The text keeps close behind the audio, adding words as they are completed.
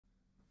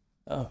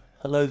Oh,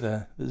 hello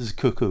there. This is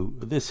Cuckoo.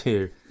 This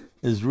here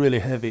is really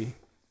heavy.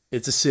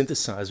 It's a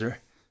synthesizer.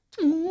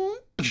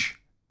 This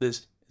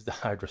is the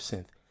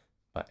Hydrasynth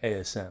by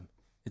ASM.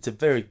 It's a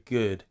very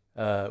good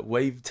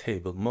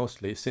wavetable,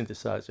 mostly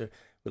synthesizer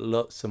with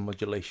lots of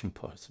modulation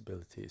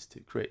possibilities to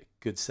create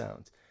good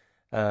sounds.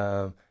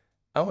 I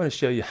want to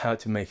show you how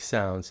to make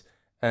sounds,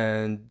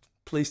 and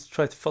please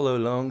try to follow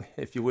along.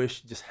 If you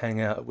wish, just hang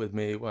out with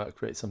me while I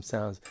create some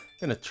sounds.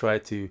 I'm going to try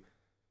to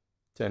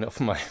turn off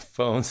my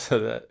phone so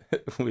that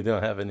we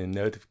don't have any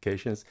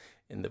notifications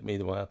in the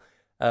meanwhile.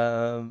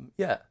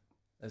 Yeah,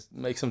 let's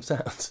make some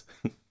sounds.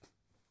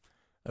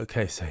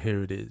 Okay, so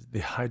here it is, the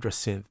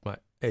Hydrasynth by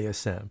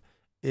ASM.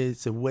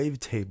 It's a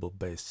wavetable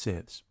based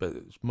synth, but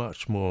there's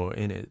much more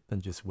in it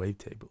than just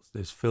wavetables.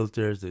 There's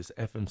filters, there's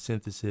FM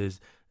synthesis,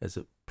 there's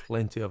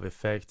plenty of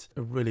effects,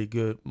 a really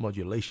good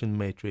modulation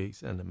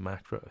matrix, and a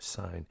macro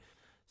assign.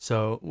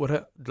 So what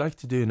I'd like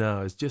to do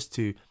now is just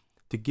to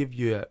give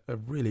you a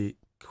really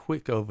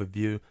quick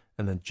overview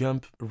and then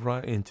jump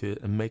right into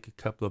it and make a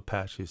couple of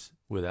patches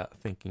without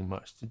thinking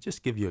much to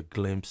just give you a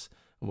glimpse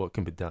of what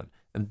can be done,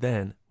 and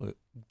then we'll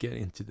get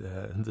into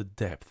the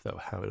depth of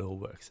how it all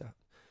works out.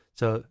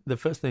 So the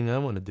first thing I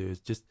want to do is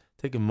just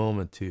take a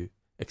moment to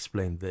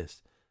explain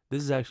this.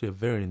 This is actually a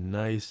very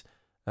nice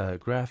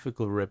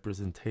graphical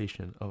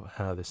representation of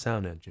how the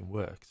sound engine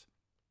works.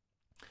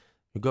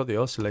 We've got the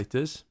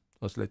oscillators,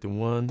 oscillator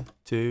 1,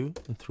 2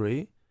 and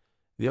 3.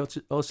 The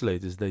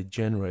oscillators, they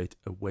generate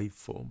a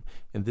waveform.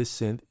 In this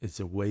synth, it's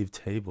a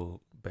wavetable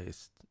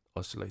based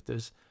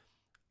oscillators,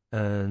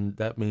 and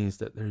that means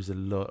that there's a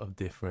lot of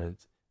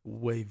different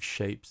wave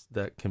shapes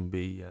that can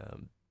be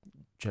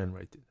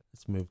generated.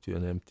 Let's move to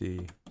an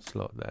empty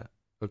slot there.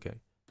 Okay.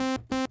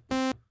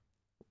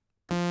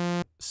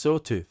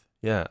 Sawtooth.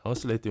 Yeah,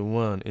 oscillator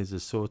 1 is a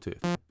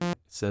sawtooth. It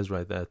says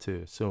right there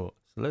too. So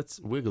let's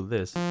wiggle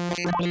this.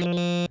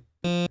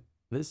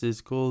 This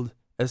is called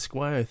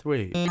Esquire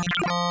 3.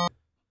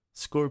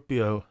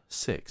 Scorpio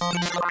 6.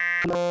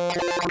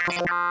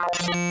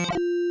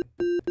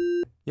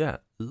 Yeah,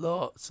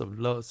 lots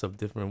of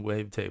different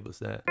wavetables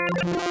there.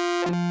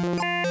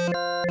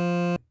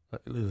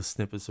 Like little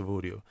snippets of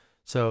audio.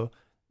 So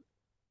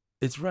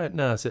it's right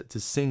now set to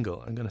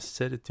single. I'm going to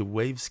set it to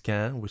wave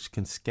scan, which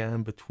can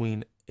scan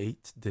between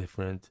 8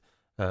 different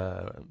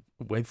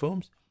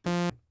waveforms,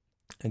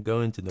 and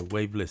go into the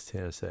wave list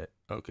here and say,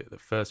 okay, the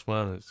first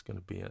one is going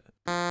to be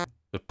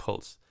a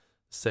pulse.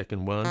 The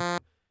second one,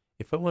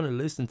 if I want to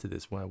listen to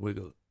this while I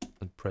wiggle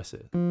and press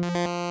it.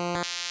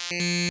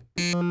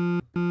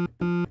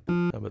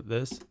 How about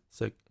this?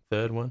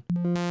 Third one.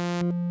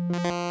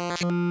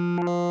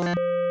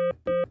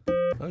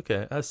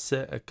 Okay, I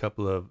set a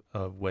couple of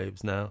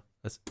waves now.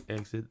 Let's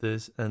exit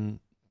this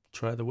and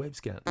try the wave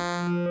scan.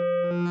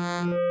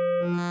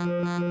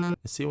 You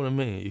see what I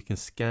mean? You can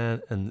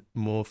scan and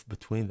morph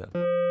between them.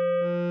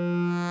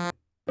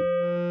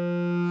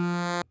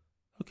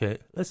 Okay,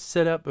 let's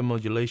set up a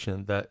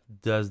modulation that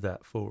does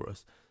that for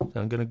us.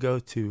 So I'm going to go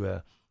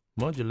to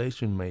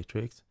modulation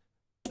matrix,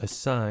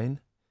 assign,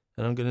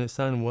 and I'm going to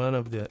assign one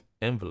of the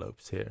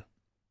envelopes here.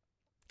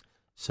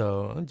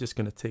 So I'm just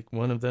going to take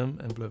one of them,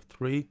 envelope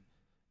 3,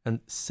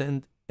 and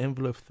send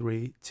envelope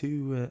 3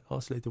 to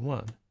oscillator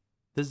 1.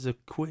 This is a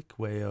quick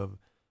way of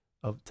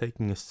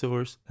taking a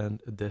source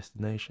and a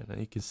destination, and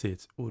you can see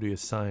it's audio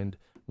assigned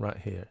right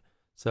here.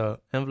 So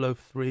envelope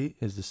 3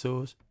 is the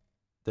source,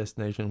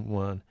 destination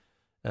 1,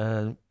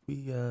 and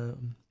we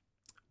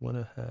want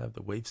to have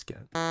the wave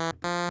scan.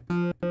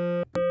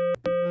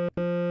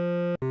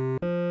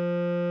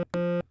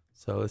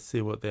 So let's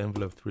see what the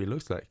envelope 3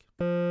 looks like.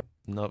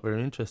 Not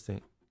very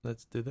interesting.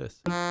 Let's do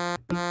this.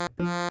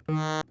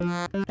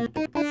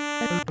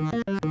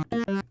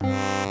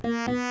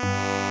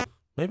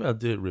 Maybe I'll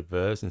do it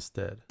reverse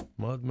instead.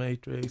 Mod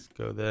matrix,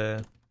 go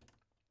there,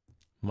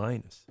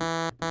 minus,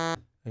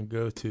 and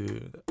go to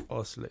the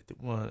oscillator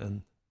 1,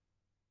 and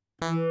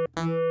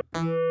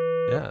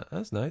yeah,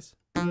 that's nice.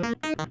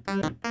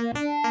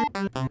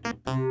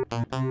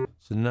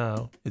 So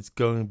now it's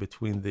going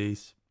between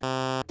these.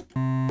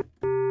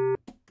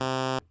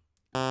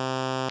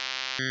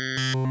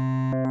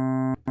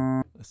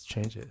 Let's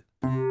change it.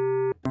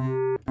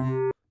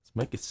 Let's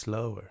make it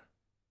slower.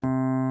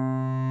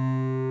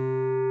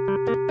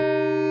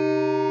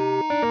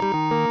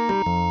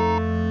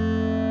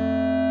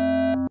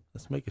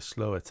 Let's make a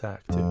slow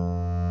attack too.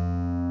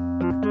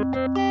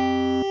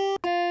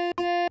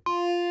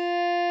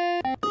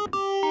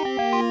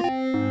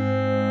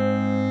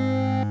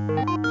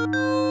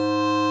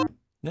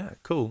 Yeah,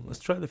 cool. Let's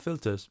try the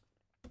filters.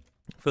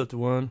 Filter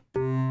 1.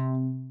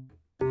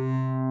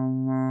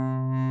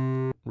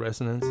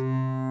 Resonance.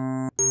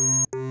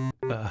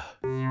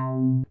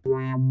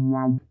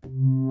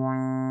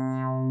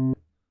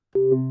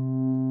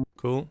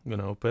 Cool. I'm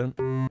gonna open.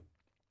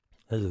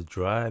 There's a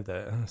drive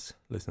there. Let's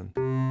listen.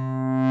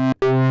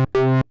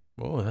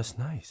 Oh, that's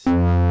nice.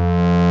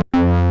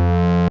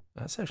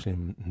 That's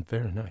actually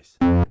very nice.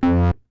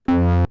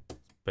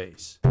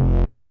 Bass.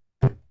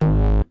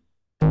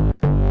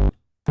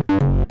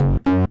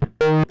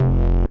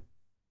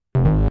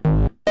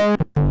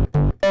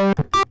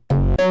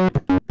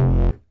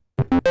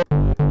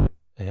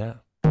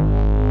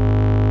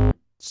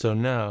 So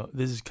now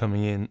this is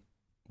coming in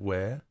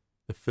where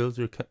the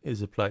filter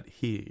is applied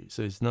here.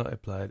 So it's not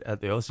applied at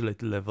the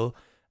oscillator level.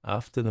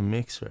 After the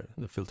mixer,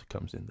 the filter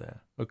comes in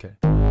there. Okay.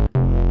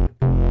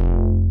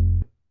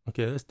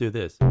 Okay, let's do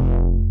this.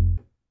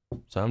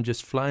 So I'm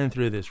just flying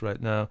through this right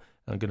now.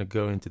 I'm going to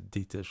go into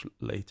details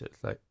later.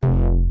 It's like,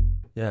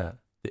 yeah,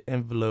 the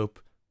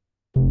envelope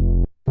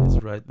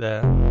is right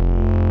there.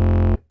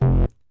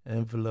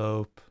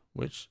 Envelope,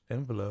 which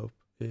envelope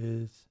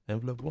is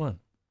envelope 1?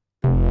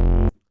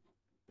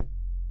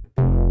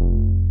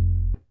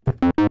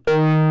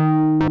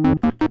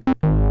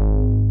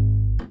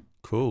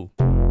 Cool.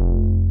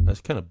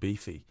 That's kind of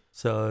beefy.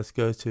 So let's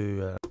go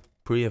to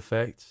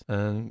pre-effects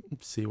and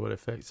see what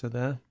effects are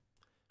there.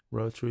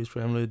 Rotary,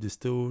 tremolo,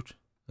 distort.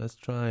 Let's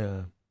try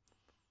I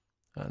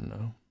don't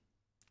know,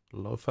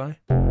 lo-fi.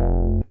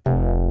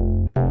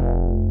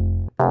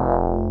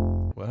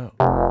 Wow.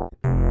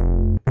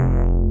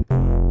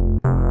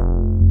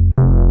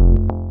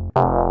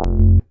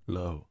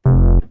 Low.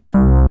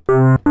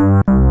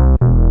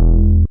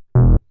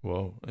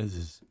 Whoa, this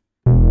is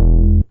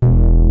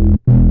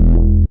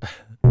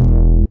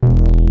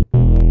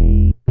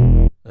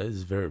this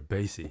is very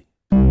bassy.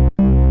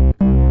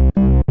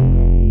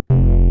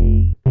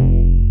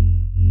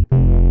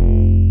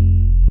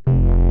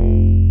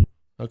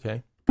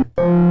 Okay.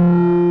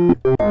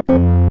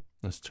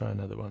 Let's try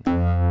another one.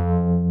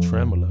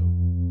 Tremolo.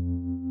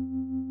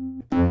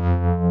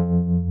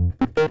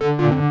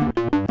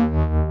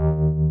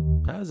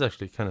 That was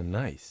actually kind of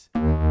nice.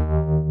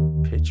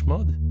 Pitch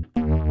mod?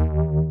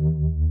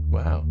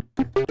 Wow.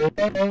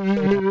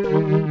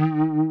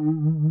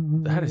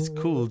 That is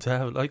cool to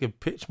have like a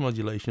pitch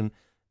modulation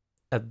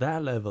at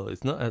that level.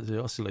 It's not at the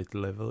oscillator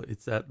level,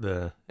 it's at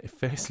the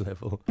effects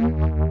level.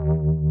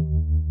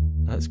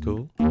 That's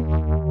cool.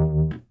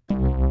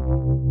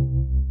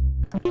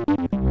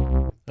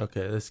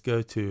 Okay, let's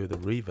go to the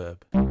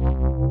reverb.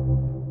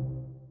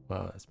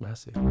 Wow, that's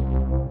massive.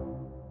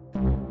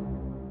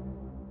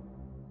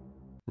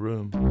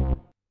 Room.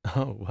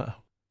 Oh, wow.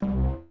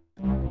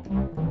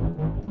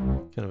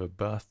 Kind of a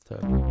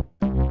bathtub.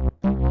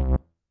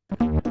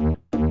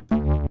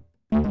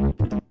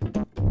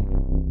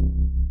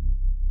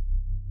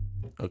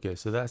 Okay,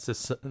 so that's the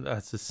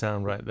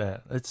sound right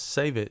there. Let's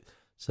save it.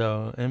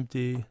 So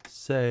empty,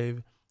 save.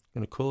 I'm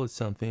gonna call it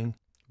something.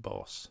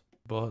 Bossy.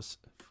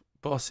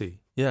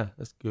 Yeah,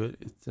 that's good.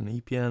 It's an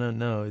E piano.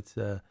 No, it's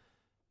a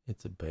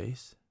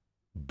bass.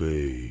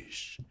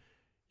 Bass.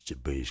 It's a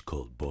bass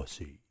called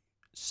Bossy.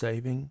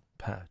 Saving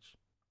patch.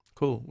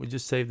 Cool. We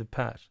just saved the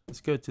patch.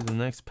 Let's go to the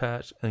next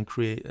patch and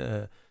create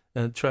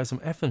and try some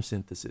FM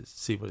synthesis.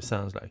 See what it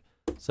sounds like.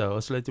 So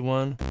oscillator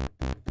 1.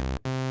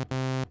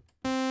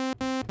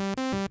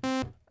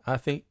 I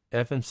think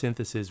FM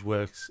synthesis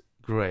works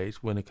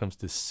great when it comes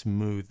to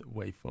smooth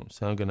waveforms.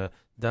 So I'm gonna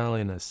dial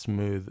in a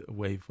smooth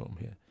waveform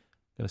here.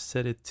 I'm gonna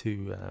set it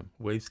to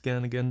wave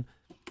scan again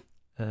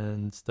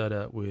and start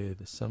out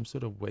with some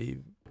sort of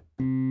wave.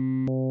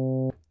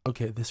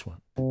 Okay, this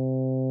one.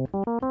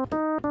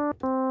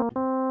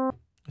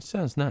 It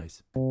sounds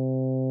nice.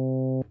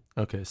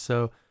 Okay,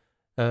 so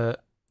the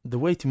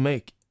way to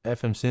make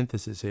FM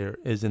synthesis here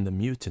is in the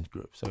mutant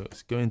group. So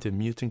let's go into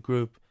mutant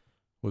group.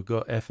 We've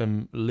got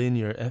FM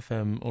linear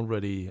FM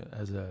already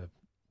as a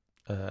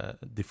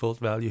default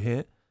value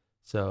here.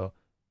 So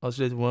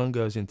oscillator 1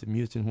 goes into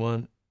mutant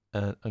 1,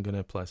 and I'm going to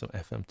apply some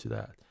FM to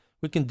that.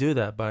 We can do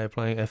that by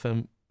applying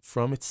FM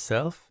from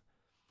itself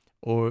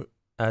or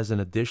as an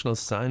additional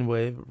sine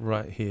wave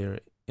right here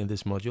in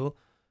this module,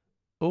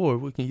 or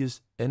we can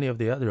use any of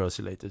the other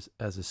oscillators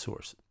as a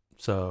source.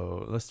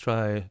 So let's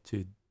try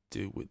to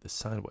do with the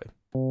sine wave.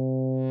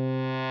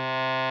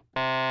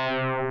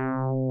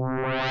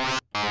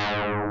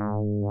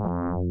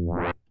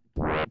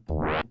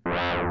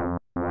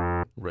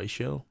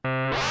 Ratio.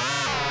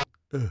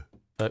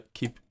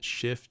 Keep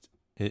shift,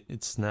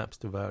 it snaps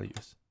the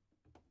values.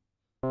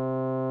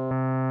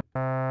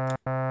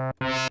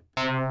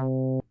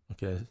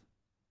 Okay,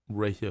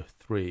 ratio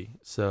 3.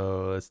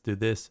 So let's do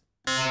this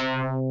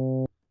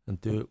and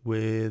do it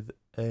with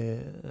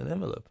an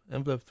envelope.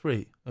 Envelope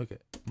 3. Okay,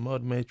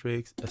 mod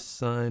matrix,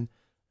 assign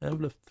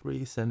envelope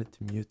 3, send it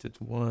to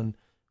mutant 1.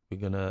 We're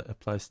gonna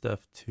apply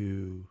stuff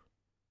to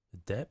the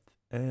depth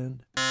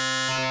and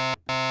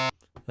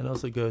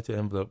also go to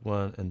envelope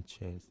 1 and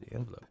change the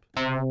envelope.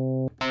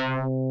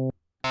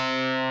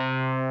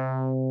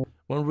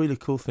 One really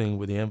cool thing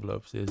with the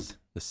envelopes is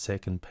the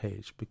second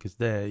page, because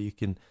there you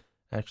can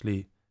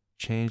actually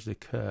change the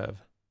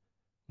curve,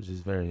 which is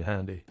very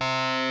handy.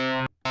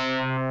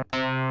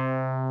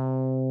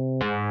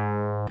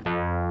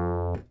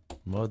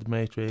 Mod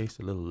matrix,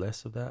 a little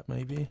less of that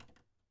maybe.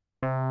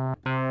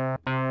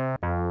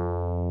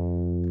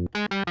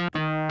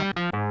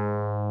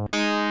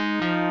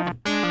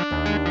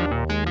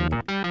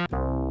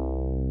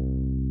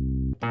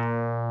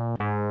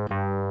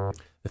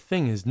 The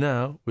thing is,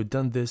 now we've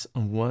done this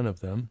on one of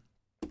them,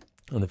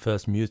 on the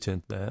first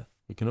mutant there.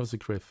 We can also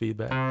create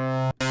feedback.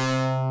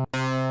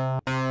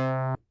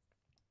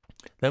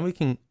 Then we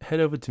can head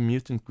over to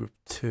mutant group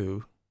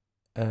 2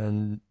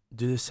 and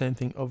do the same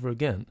thing over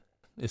again.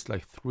 It's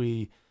like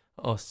 3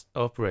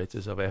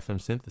 operators of FM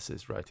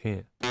synthesis right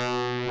here.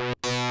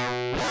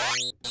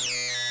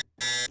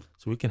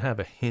 So we can have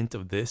a hint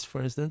of this,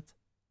 for instance.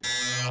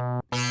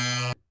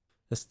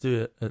 Let's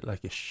do it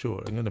like a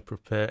short. I'm going to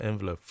prepare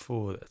envelope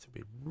 4 that to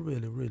be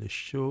really, really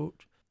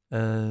short.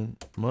 And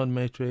mod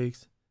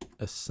matrix,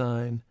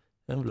 assign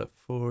envelope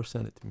 4,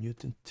 send it to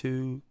mutant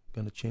 2.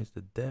 Going to change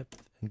the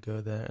depth and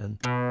go there, and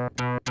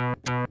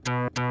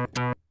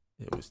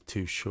it was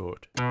too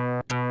short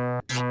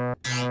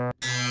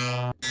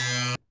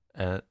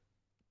and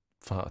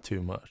far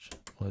too much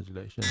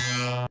modulation.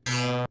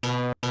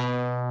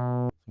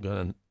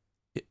 Got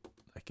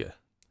like a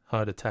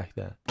hard attack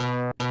there.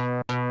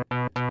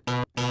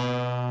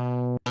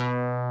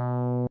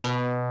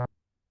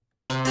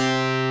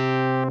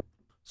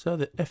 So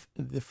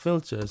the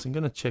filters, I'm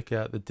going to check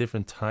out the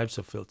different types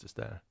of filters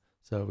there.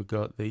 So we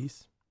got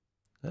these.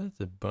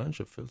 That's a bunch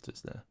of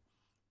filters there.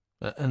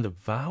 And the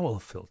vowel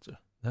filter.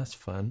 That's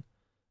fun.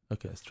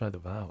 Okay, let's try the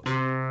vowel.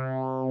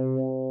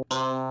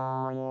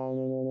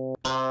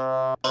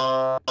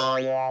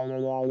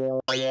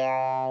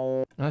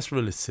 That's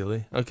really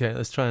silly. Okay,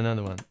 let's try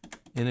another one.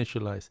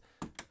 Initialize.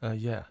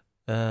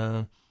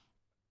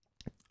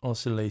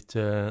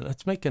 Oscillator.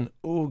 Let's make an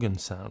organ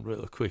sound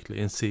real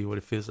quickly and see what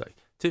it feels like.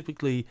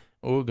 Typically,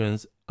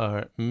 organs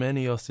are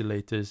many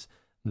oscillators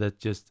that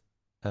just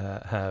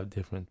have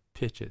different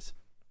pitches.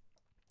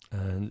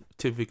 And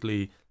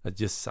typically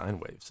just sine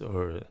waves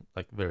or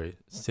like very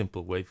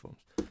simple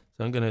waveforms.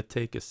 So I'm going to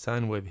take a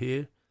sine wave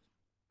here.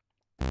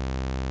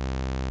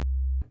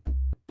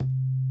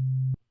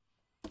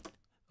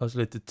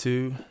 Oscillator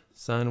 2,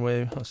 sine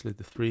wave,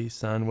 oscillator 3,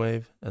 sine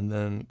wave, and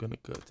then I'm going to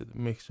go to the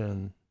mixer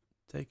and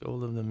take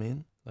all of them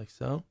in, like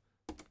so.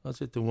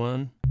 Oscillator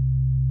 1,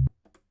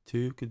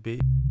 2 could be,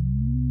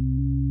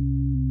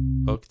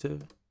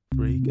 octave,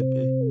 3 could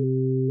be.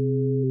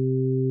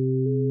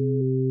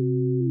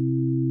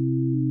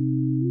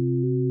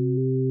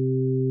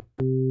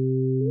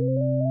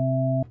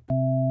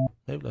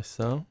 Maybe like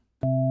so.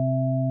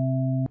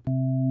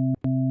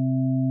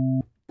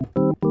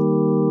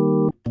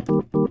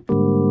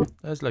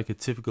 That's like a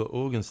typical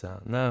organ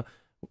sound. Now,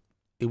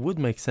 it would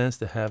make sense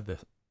to have the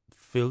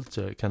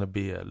filter kind of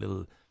be a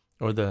little,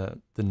 or the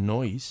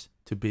noise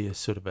to be a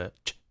sort of an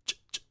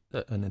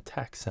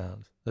attack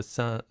sound. Let's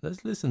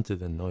listen to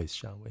the noise,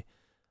 shall we?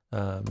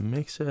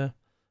 Mixer,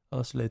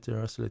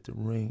 oscillator,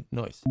 ring,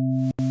 noise.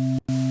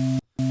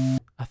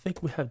 I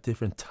think we have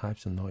different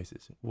types of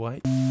noises.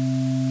 White,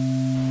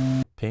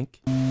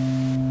 pink,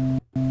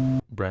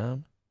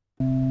 brown,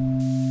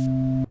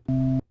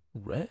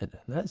 red.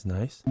 That's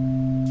nice.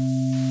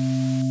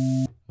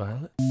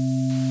 Violet.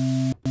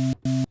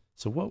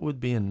 So what would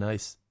be a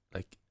nice,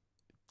 like,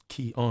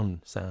 key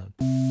on sound?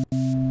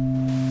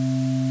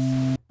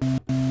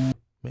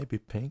 Maybe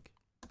pink.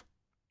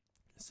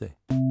 Let's see.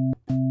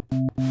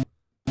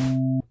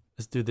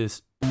 Let's do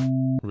this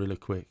really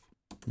quick.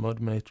 Mod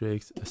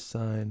matrix,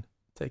 assign,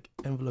 take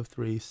envelope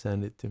 3,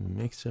 send it to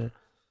mixer,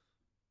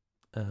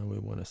 and we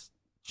want to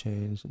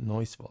change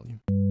noise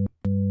volume.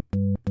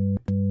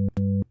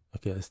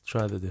 Okay, let's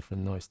try the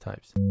different noise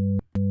types.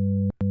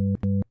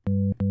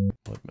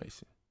 Mod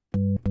matrix.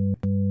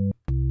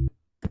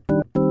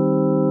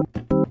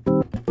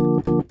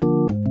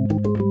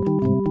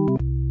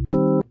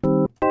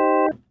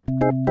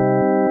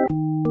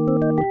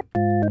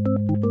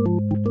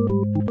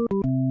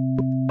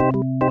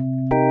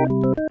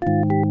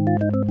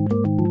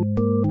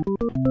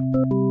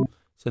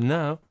 So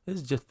now this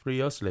is just 3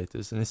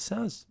 oscillators, and it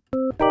sounds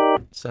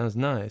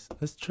nice.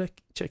 Let's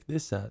check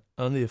this out.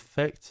 On the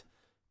effect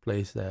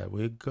place there,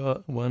 we've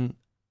got one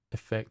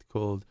effect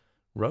called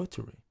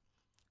rotary,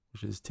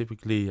 which is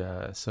typically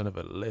sort of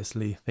a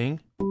Leslie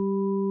thing.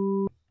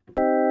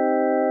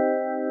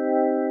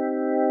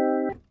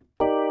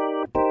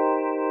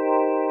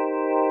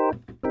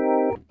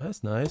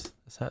 That's nice.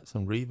 Let's add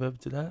some reverb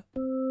to that.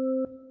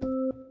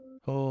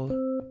 Whole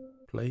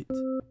plate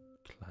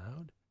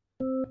cloud.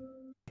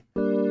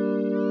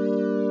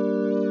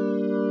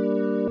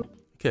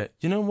 Okay,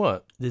 you know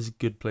what? This is a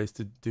good place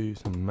to do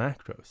some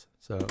macros.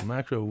 So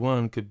macro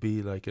 1 could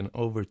be like an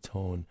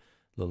overtone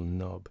little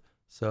knob.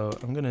 So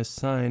I'm going to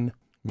assign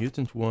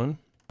mutant 1,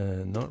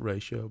 not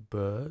ratio,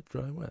 but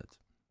dry wet.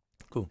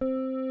 Cool.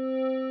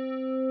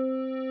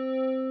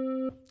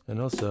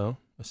 And also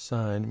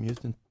assign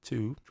mutant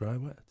 2, dry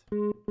wet.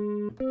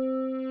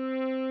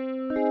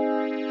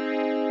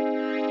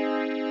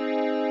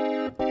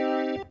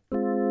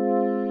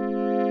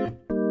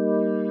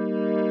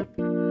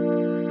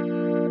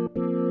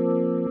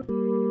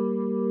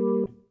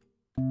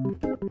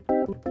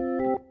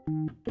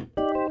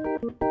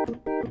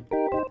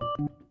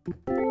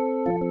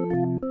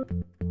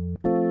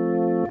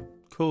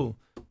 Cool.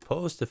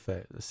 Post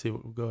effect. Let's see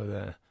what we've got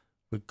there.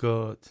 We've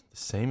got the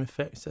same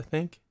effects, I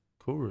think.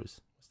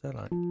 Chorus. What's that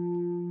like?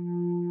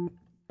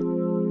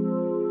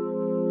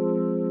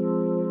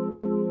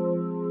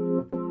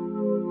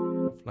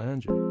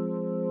 Flanger.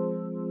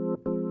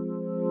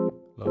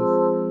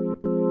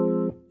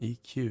 Low. EQ.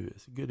 EQ.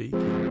 It's a good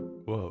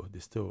EQ. Whoa,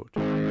 distort.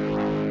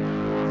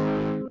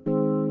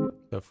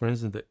 So for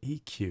instance, the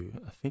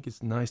EQ, I think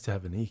it's nice to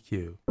have an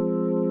EQ.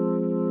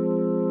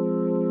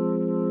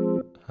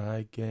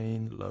 High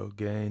gain, low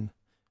gain,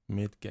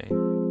 mid gain.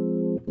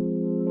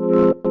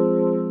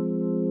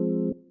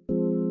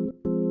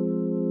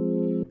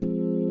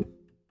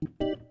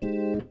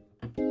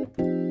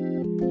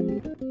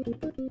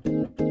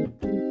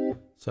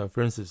 So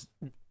for instance,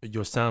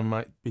 your sound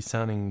might be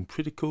sounding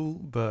pretty cool,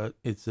 but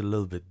it's a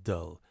little bit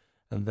dull.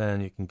 And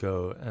then you can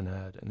go and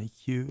add an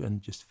EQ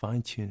and just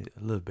fine tune it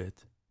a little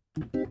bit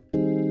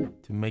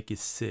to make it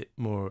sit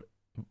more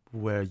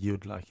where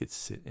you'd like it to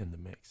sit in the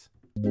mix.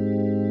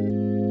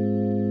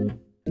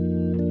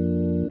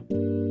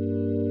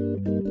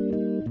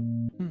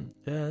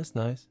 Yeah, that's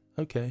nice.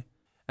 Okay.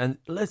 And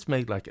let's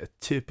make like a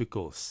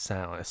typical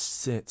sound, a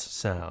synth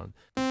sound.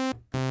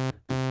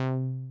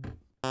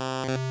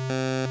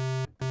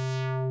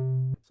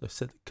 So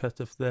set the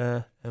cutoff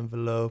there,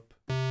 envelope,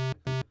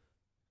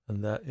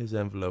 and that is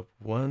envelope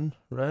 1,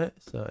 right?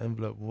 So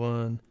envelope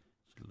 1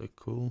 should look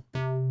cool.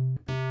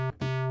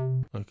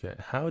 Okay,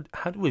 how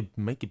do we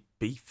make it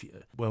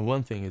beefier? Well,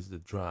 one thing is the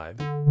drive,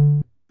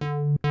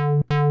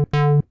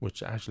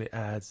 which actually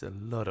adds a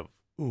lot of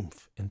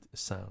oomph into the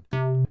sound.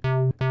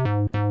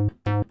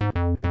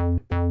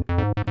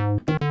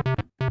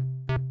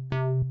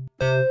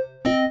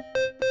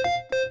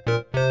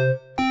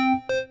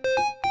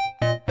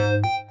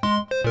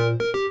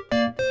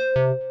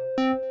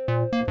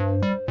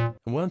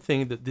 One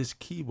thing that this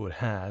keyboard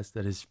has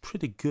that is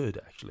pretty good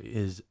actually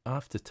is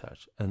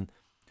aftertouch and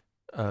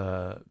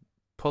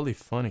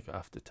polyphonic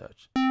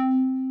aftertouch.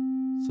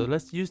 So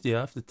let's use the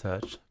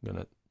aftertouch. I'm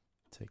gonna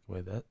take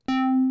away that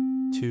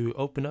to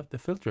open up the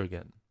filter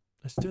again.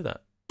 Let's do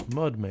that.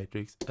 Mod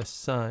matrix,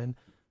 assign.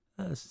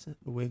 Let's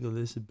wiggle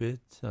this a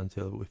bit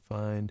until we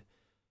find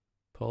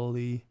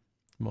poly,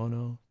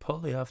 mono,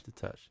 poly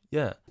aftertouch.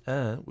 Yeah,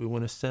 and we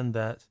want to send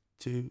that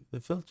to the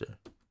filter.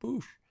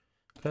 Boosh,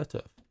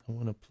 cutoff. I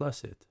want to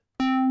plus it.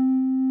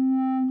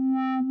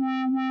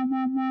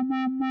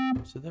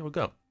 So there we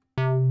go.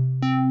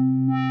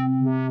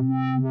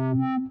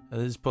 And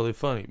this is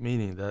polyphonic,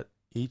 meaning that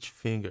each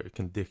finger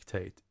can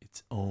dictate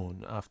its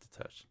own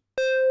aftertouch.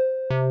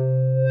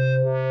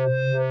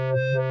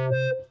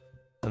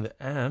 And the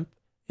amp,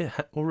 it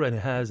already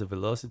has a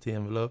velocity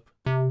envelope.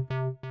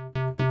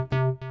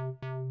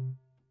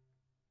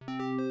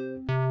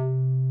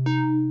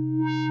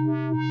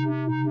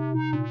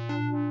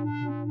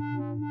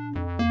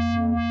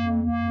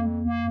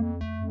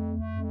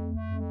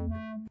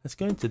 Let's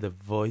go into the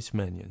voice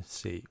menu and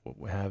see what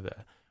we have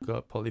there.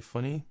 Got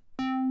polyphony,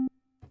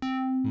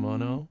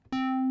 mono,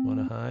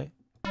 mono high,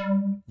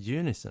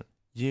 unison,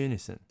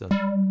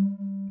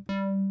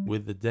 done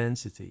with the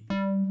density.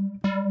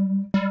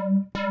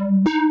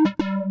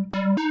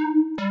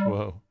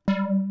 Whoa,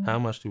 how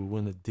much do we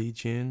want to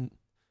detune?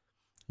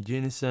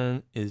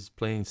 Unison is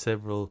playing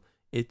several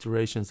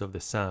iterations of the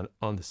sound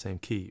on the same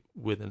key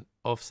with an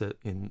offset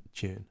in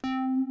tune.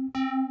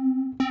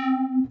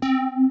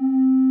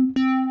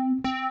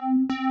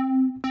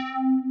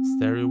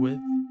 Stereo width.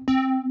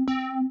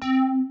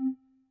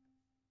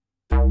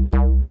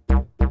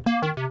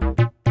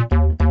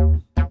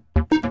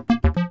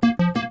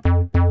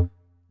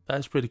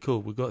 That's pretty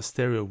cool. We got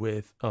stereo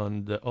width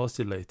on the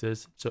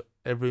oscillators, so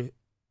every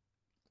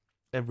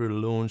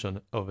launch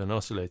of an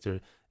oscillator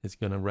is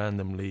going to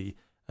randomly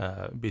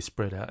be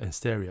spread out in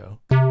stereo.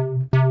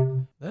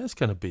 That's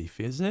kind of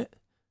beefy, isn't it?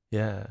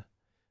 Yeah.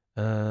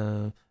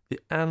 The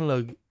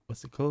analog,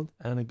 what's it called?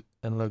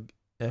 Analog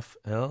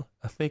FL.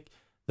 I think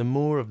the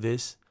more of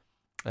this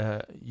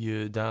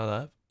you dial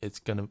up, it's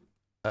going to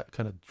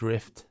kind of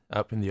drift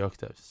up in the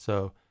octaves.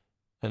 So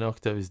an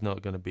octave is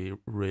not going to be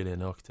really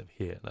an octave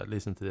here. Like,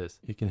 listen to this.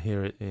 You can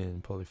hear it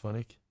in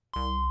polyphonic.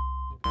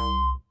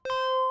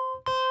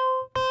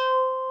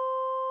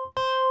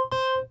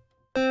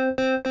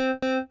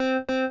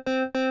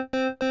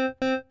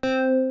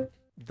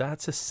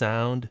 That's a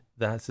sound.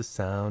 That's a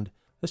sound.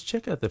 Let's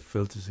check out the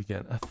filters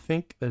again. I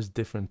think there's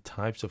different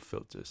types of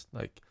filters,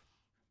 like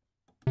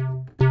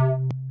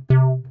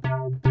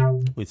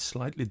with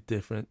slightly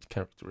different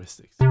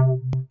characteristics.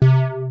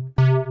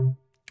 And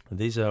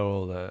these are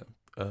all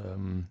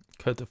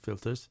cutoff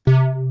filters.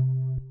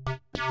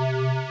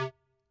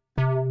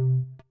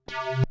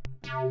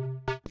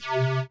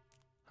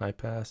 High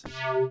pass,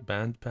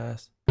 band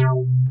pass,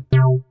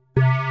 and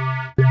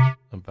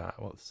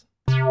vowels.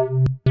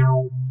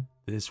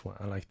 This one,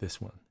 I like this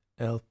one.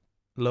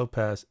 Low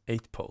pass,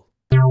 8-pole.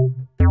 I'm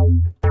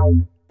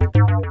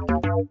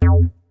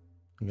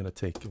gonna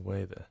take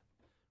away the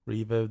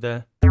reverb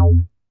there.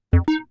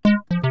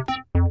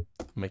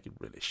 Make it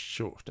really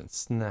short and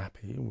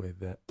snappy with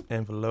the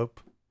envelope.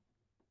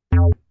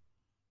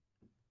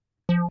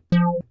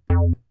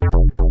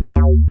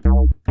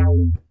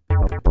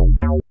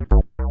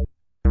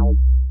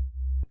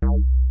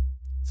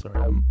 Sorry,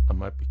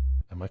 am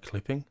I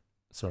clipping?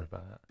 Sorry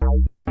about that.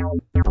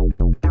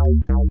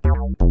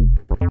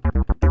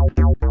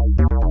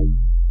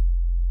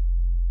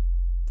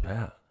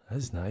 Yeah,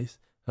 is nice.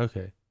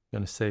 Okay, I'm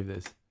gonna save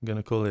this. I'm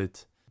gonna call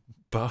it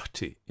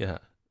Barty. Yeah,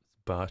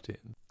 Barty.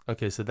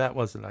 Okay, so that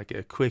was like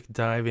a quick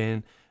dive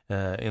in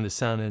the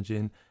sound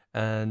engine,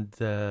 and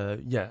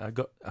yeah,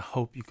 I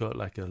hope you got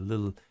like a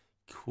little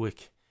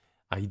quick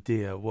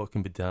idea of what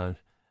can be done.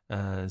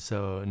 And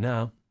so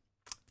now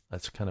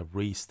let's kind of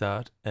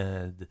restart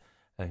and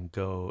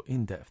go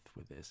in depth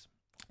with this.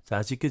 So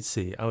as you could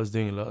see, I was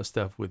doing a lot of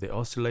stuff with the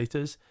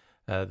oscillators.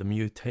 The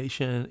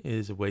mutation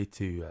is a way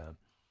to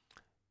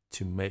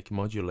make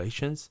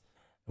modulations.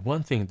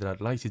 One thing that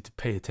I'd like you to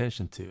pay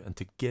attention to and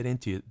to get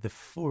into the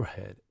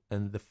forehead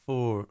and the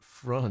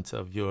forefront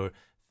of your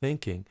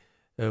thinking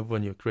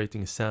when you're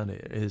creating a sound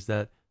here is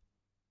that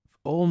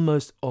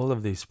almost all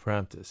of these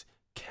parameters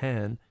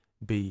can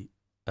be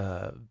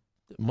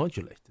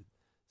modulated.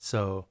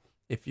 So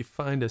if you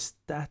find a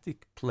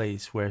static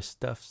place where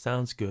stuff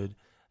sounds good,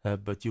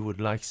 but you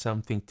would like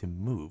something to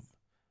move,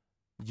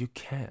 you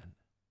can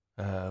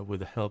with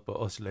the help of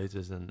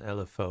oscillators and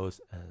LFOs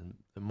and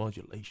the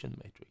modulation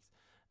matrix.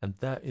 And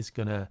that is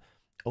going to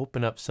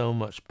open up so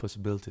much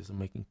possibilities of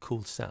making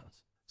cool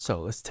sounds.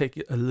 So let's take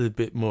it a little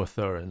bit more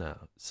thorough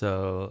now.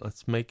 So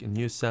let's make a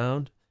new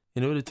sound.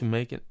 In order to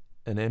make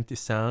an empty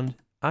sound,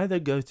 either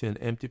go to an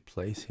empty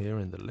place here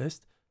in the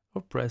list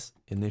or press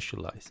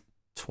initialize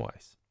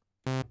twice.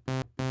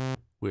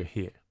 We're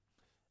here.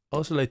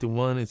 Oscillator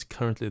 1 is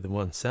currently the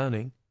one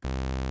sounding.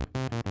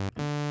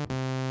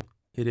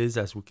 It is,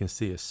 as we can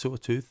see, a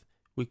sawtooth.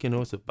 We can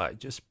also, by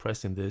just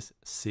pressing this,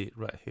 see it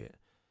right here.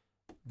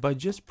 By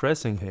just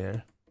pressing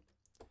here,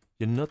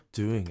 you're not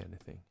doing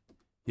anything.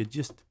 You're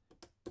just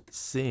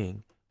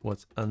seeing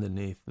what's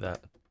underneath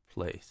that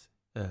place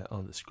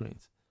on the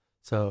screens.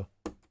 So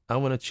I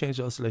want to change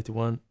oscillator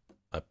 1.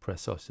 I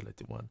press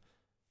oscillator 1.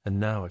 And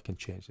now I can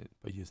change it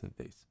by using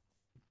these.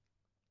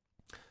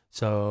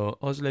 So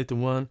oscillator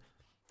 1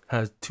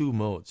 has two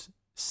modes.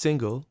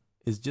 Single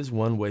is just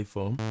one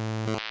waveform.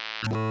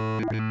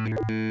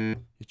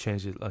 You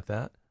change it like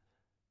that.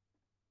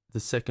 The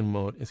second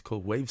mode is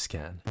called wave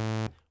scan,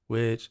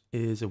 which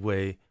is a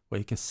way where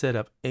you can set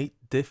up 8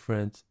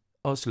 different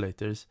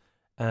oscillators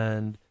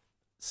and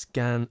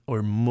scan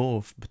or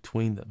morph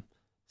between them.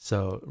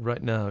 So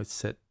right now it's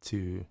set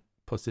to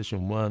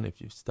position 1. If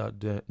you start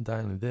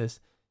dialing this,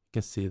 you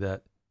can see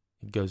that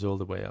it goes all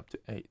the way up to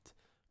 8.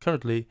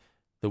 Currently,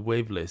 the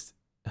wave list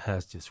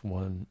has just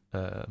one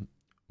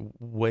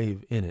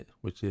wave in it,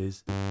 which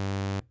is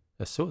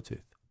a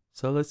sawtooth.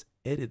 So let's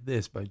edit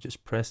this by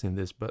just pressing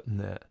this button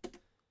there.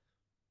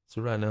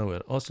 So right now we're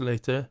at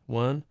oscillator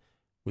 1.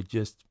 We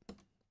just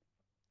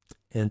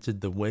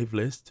entered the wave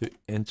list to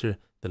enter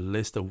the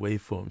list of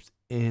waveforms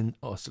in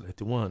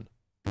oscillator 1.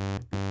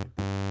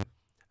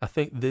 I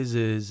think this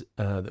is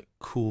the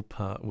cool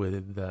part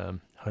with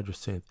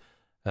Hydrasynth.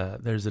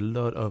 There's a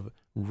lot of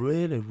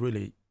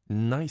really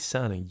nice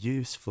sounding,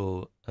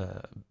 useful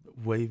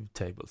wave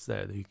tables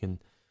there that you can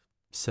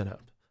set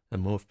up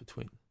and morph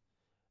between.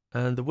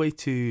 And the way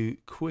to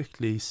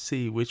quickly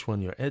see which one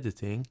you're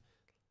editing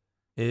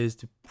is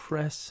to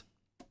press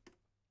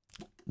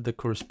the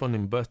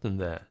corresponding button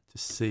there to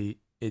see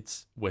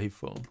its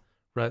waveform.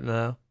 Right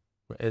now,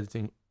 we're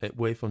editing at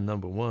waveform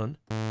number 1.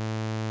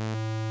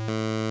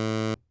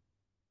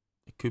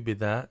 It could be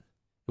that.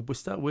 If we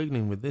start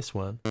wiggling with this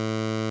one,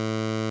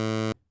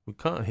 we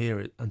can't hear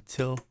it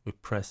until we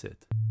press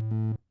it.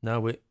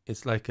 Now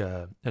it's like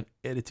an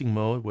editing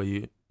mode where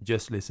you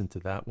just listen to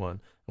that one.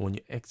 And when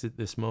you exit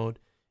this mode,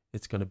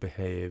 it's going to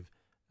behave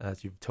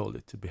as you've told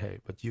it to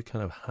behave. But you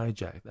kind of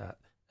hijack that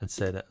and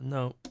say that,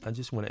 no, I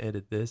just want to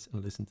edit this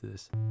and listen to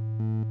this.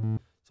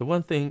 So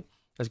one thing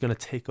that's going to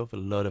take up a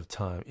lot of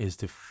time is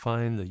to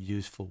find the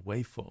useful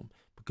waveform,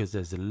 because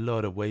there's a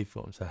lot of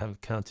waveforms. I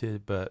haven't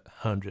counted, but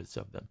hundreds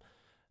of them.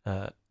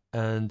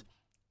 And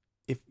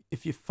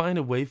if you find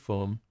a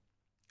waveform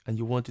and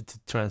you want it to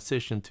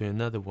transition to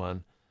another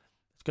one,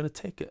 it's going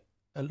to take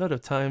a lot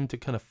of time to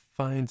kind of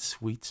find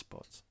sweet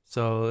spots.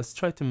 So let's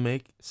try to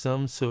make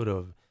some sort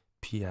of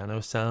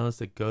piano sounds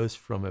that goes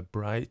from a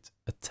bright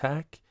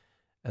attack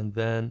and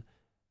then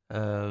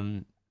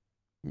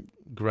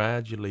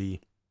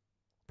gradually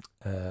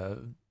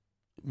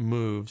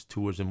moves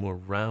towards a more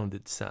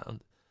rounded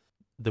sound.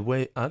 The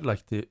way I'd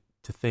like to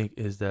think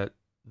is that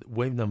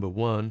wave number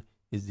 1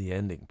 is the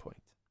ending point.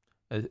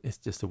 It's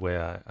just the way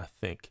I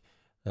think.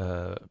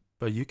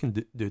 But you can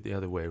do it the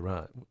other way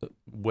around.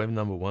 Wave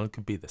number 1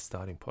 could be the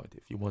starting point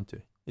if you want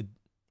to.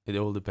 It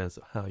all depends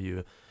on how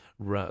you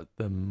route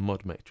the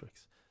mod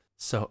matrix.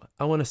 So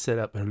I want to set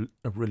up a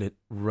really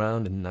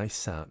round and nice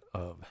sound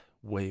of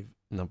wave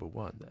number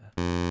 1 there.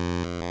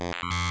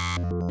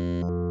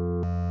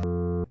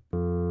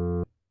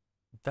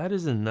 That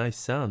is a nice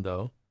sound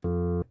though.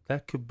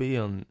 That could be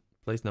on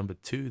place number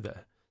 2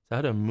 there. So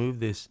how do I move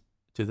this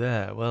to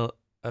there? Well,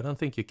 I don't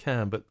think you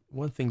can, but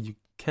one thing you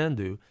can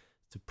do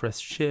is to press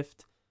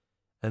shift.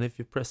 And if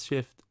you press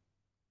shift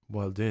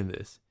while doing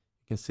this,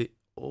 you can see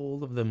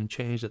all of them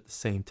change at the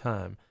same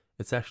time.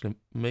 It's actually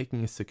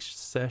making a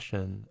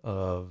succession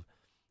of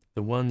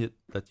the one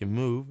that you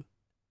move,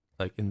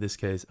 like in this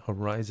case,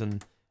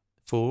 horizon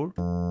 4,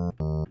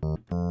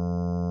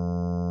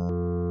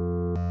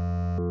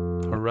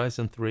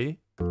 horizon 3.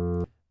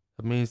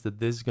 That means that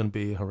this is going to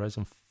be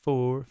horizon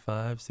 4,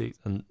 5, 6,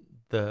 and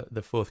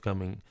the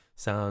forthcoming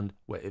sound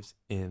waves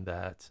in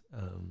that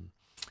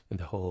in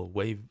the whole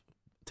wave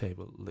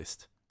table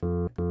list.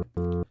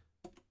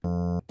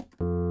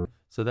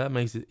 So that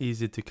makes it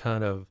easy to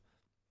kind of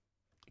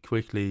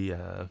quickly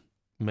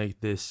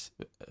make this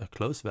a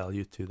close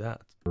value to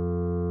that.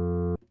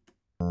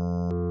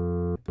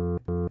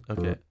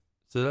 Okay,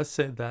 so let's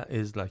say that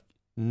is like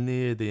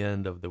near the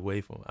end of the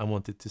waveform. I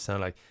want it to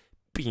sound like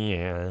if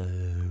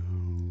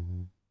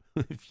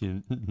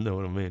you know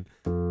what I mean.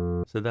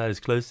 So that is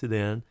close to the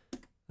end.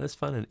 Let's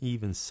find an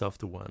even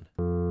softer one.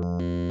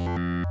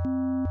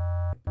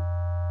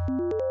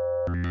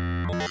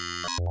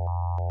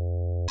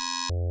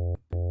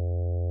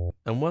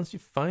 And once you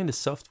find a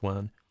soft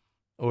one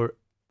or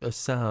a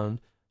sound,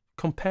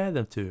 compare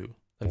them to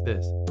like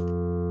this.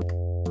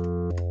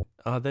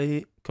 Are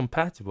they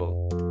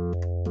compatible?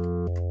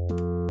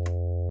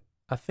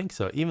 I think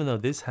so, even though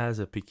this has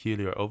a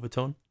peculiar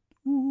overtone.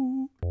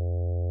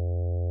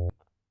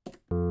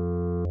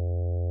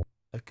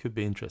 That could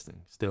be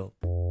interesting still.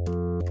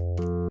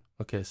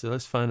 Okay, so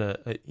let's find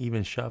an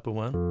even sharper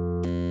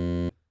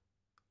one.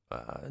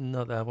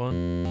 Not that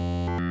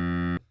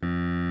one.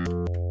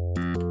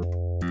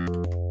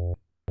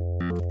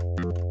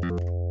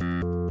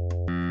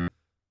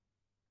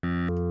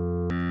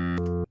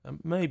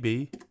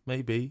 Maybe.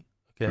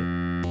 Okay.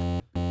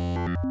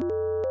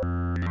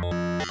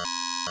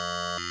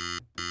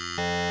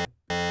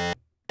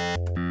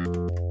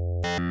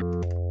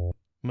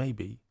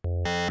 Maybe.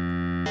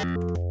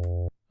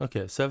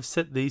 Okay, so I've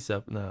set these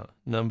up now,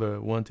 number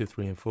 1, 2,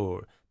 3, and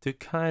 4, to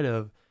kind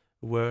of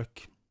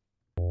work.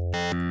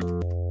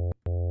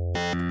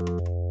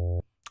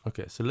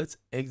 Okay, so let's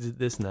exit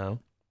this now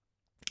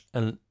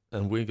and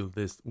wiggle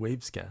this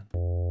wave scan.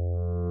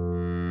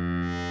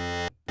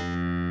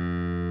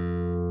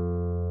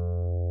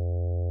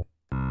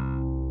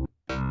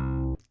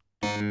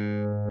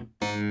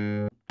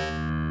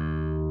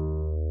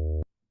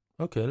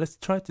 Okay, let's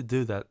try to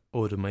do that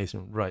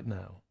automation right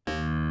now.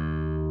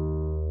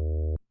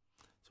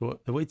 So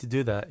the way to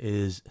do that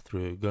is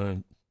through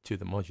going to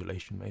the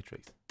modulation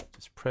matrix.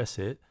 Just press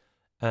it,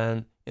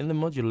 and in the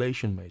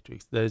modulation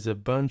matrix there's a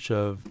bunch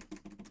of,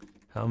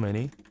 how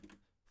many?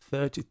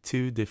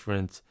 32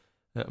 different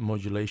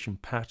modulation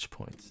patch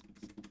points.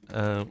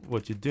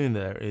 What you're doing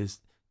there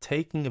is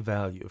taking a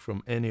value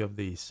from any of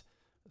these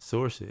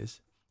sources,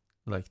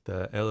 like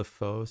the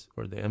LFOs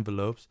or the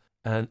envelopes,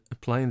 and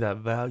applying that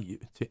value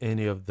to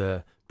any of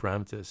the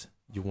parameters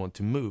you want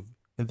to move.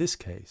 In this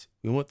case,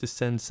 we want to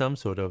send some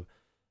sort of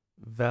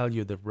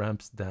value that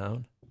ramps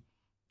down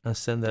and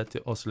send that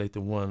to oscillator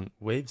 1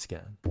 wave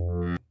scan.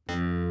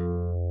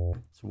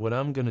 So what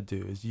I'm going to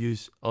do is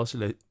use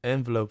oscillate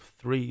envelope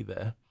 3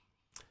 there.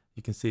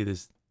 You can see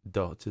there's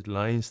dotted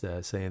lines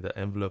there saying that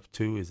envelope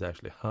 2 is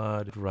actually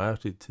hard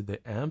routed to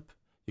the amp.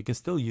 You can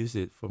still use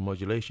it for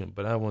modulation,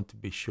 but I want to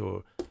be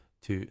sure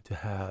to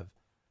have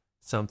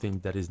something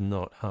that is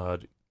not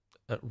hard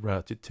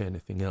routed to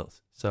anything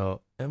else.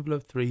 So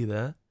envelope 3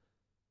 there.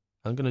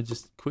 I'm going to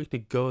just quickly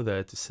go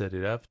there to set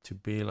it up to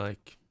be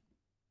like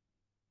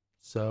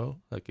so,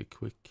 like a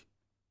quick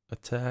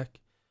attack,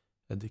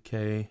 a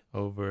decay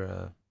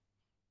over,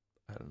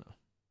 I don't know,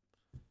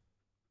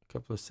 a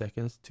couple of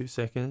seconds, 2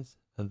 seconds,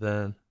 and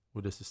then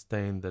with a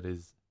sustain that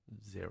is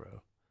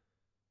 0.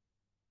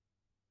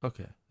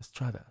 Okay, let's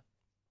try that.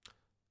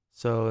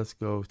 So let's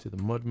go to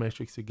the mod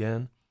matrix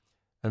again,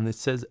 and it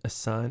says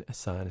assign,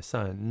 assign,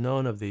 assign.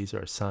 None of these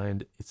are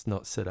assigned. It's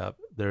not set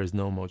up. There is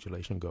no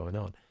modulation going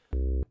on.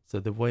 So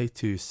the way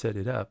to set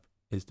it up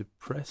is to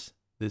press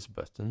this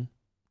button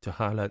to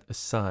highlight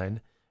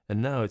assign,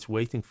 and now it's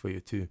waiting for you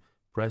to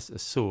press a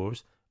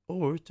source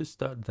or to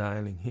start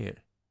dialing here.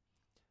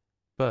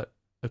 But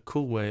a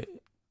cool way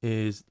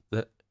is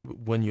that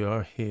when you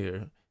are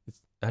here,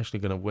 it's actually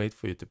going to wait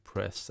for you to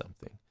press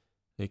something.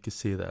 You can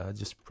see that I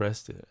just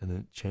pressed it and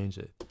then change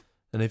it.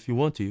 And if you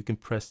want to, you can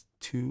press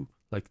 2,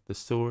 like the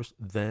source,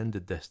 then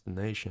the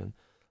destination,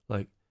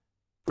 like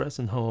press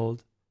and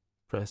hold,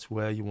 press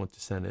where you want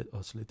to send it,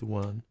 oscillator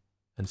 1,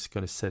 and it's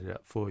going to set it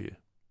up for you.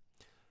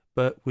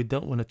 But we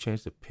don't want to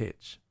change the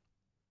pitch.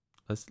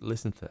 Let's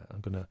listen to that.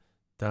 I'm going to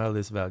dial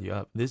this value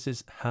up. This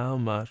is how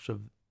much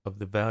of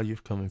the value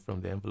coming from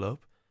the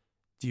envelope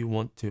do you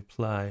want to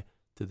apply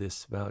to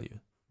this value.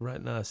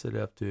 Right now I set it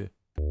up to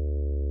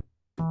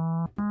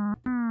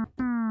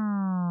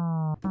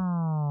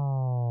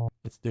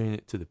it's doing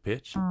it to the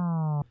pitch.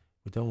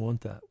 We don't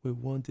want that. We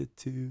want it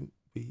to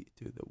be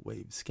to the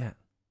wave scan.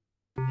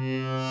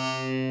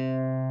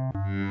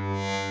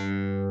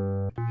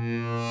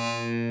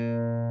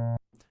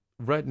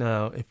 Right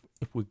now,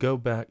 if we go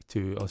back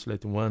to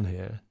oscillator 1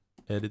 here,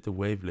 edit the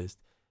wave list,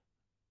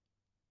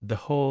 the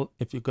whole,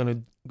 if you're going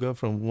to go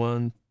from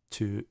 1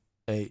 to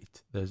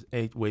 8, there's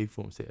 8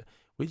 waveforms here.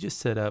 We just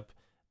set up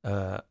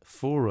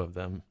 4 of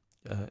them,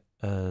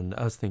 and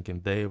I was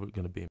thinking they were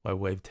going to be my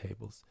wave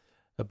tables.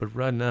 But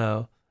right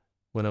now,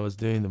 when I was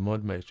doing the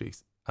mod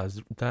matrix, I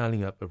was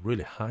dialing up a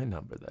really high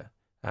number there.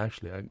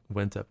 Actually, I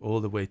went up all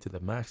the way to the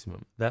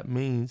maximum. That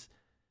means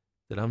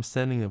that I'm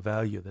sending a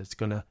value that's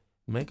going to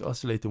make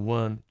oscillator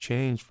 1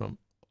 change from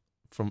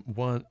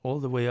 1 all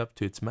the way up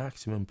to its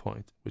maximum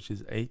point, which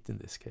is 8 in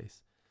this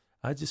case.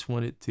 I just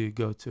want it to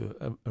go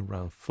to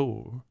around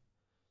 4,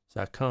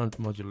 so I can't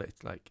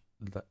modulate like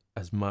that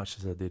as much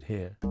as I did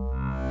here.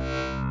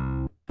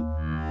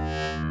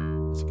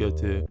 Let's go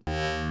to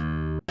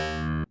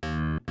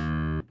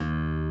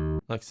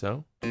like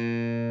so.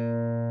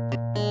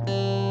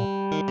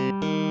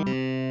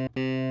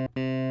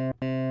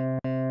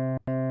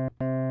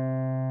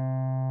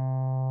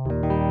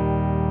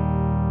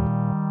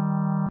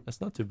 That's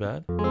not too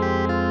bad.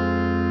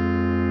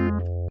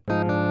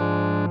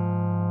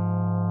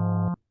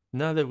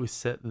 Now that we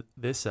set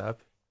this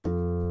up,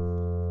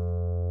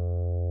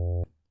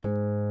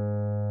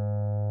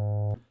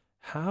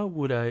 how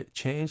would I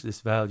change this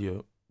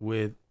value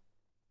with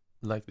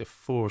like the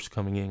force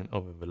coming in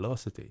over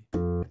velocity?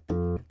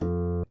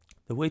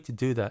 The way to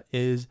do that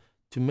is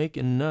to make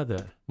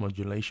another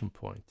modulation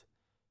point,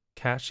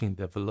 catching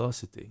the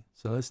velocity.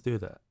 So let's do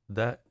that.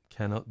 That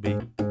cannot be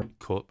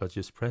caught by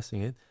just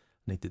pressing it.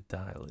 I need to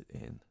dial it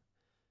in.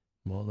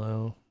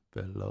 Mono,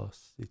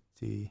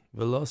 velocity,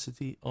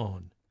 velocity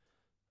on.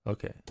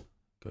 Okay,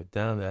 go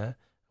down there.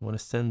 I want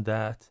to send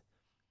that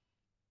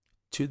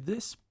to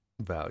this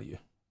value,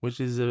 which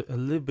is a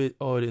little bit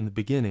odd in the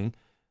beginning.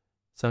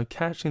 So I'm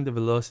catching the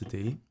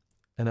velocity,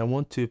 and I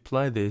want to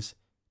apply this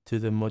to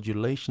the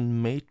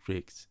modulation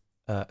matrix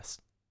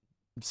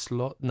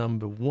slot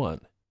number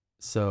 1.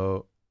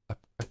 So I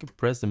can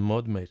press the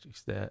mod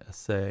matrix there and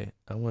say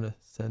I want to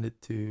send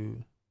it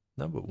to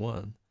number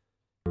 1.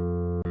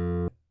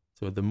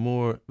 So the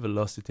more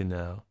velocity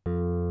now,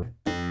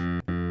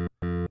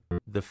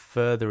 the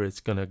further it's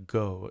gonna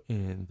go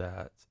in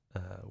that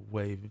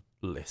wave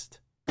list.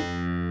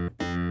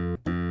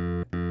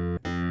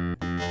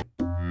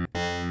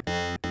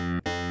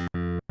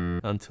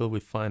 Until we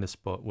find a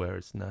spot where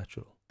it's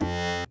natural.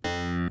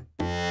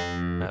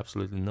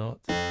 Absolutely not.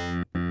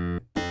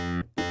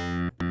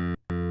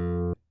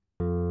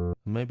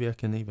 Maybe I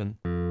can even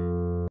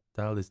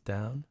dial this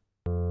down.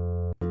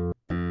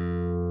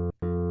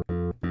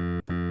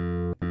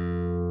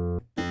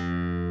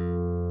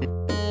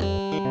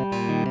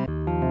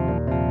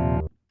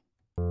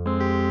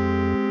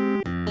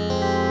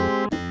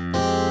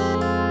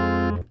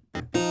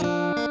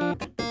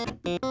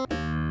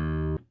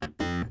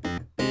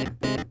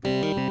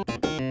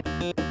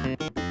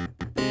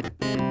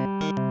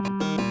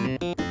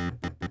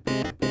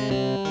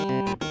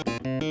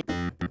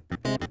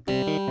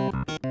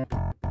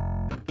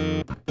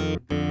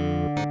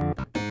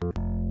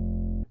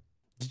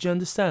 Did you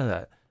understand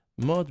that?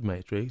 Mod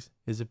matrix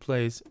is a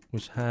place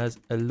which has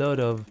a lot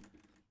of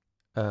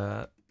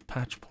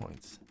patch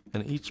points,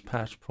 and each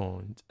patch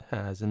point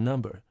has a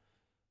number.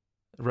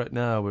 Right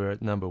now we're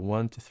at number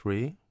 1 to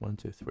 3, 1,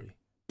 2, 3.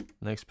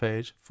 Next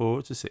page,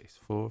 4 to 6,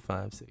 4,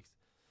 5, 6.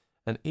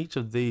 And each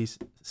of these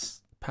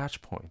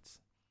patch points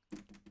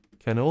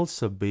can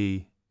also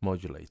be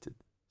modulated.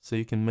 So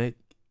you can make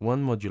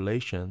one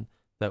modulation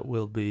that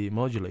will be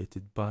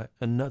modulated by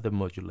another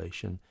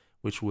modulation,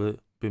 which will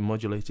be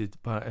modulated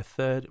by a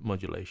third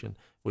modulation,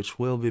 which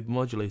will be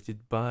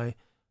modulated by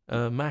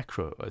a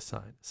macro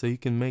assigned. So you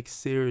can make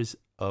series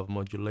of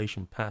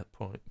modulation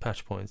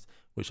patch points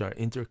which are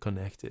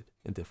interconnected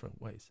in different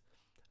ways.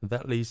 And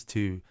that leads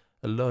to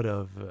a lot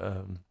of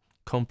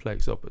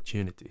complex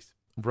opportunities.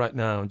 Right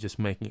now I'm just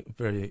making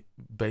very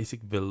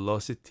basic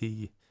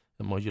velocity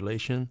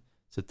modulation.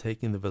 So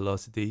taking the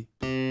velocity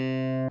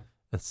and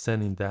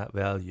sending that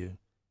value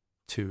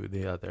to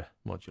the other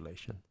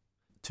modulation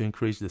to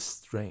increase the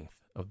strength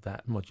of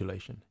that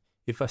modulation.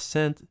 If I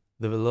sent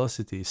the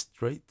velocity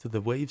straight to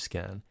the wave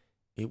scan,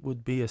 it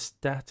would be a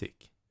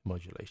static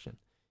modulation.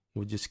 It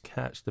would just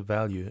catch the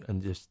value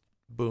and just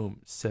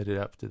boom, set it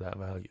up to that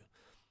value.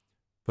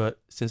 But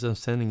since I'm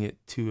sending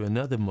it to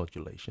another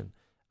modulation,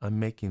 I'm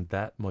making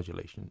that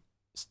modulation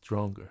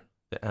stronger.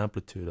 The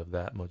amplitude of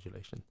that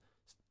modulation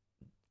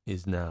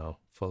is now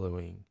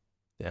following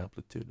the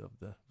amplitude of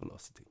the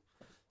velocity.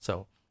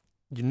 So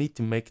you need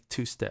to make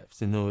 2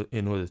 steps in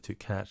order to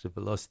catch the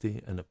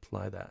velocity and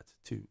apply that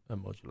to a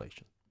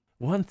modulation.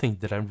 One thing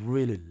that I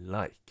really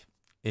like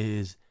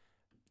is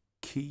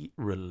key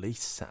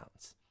release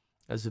sounds.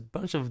 There's a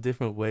bunch of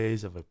different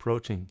ways of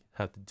approaching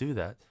how to do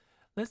that.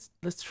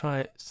 Let's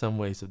try some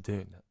ways of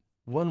doing that.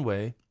 One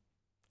way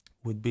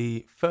would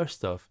be,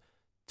 first off,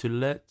 to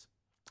let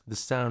the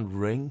sound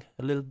ring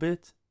a little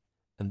bit,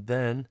 and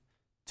then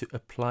to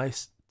apply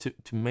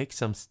to make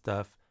some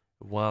stuff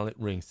while it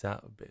rings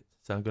out a bit.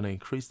 So I'm going to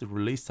increase the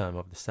release time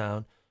of the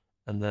sound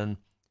and then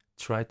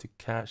try to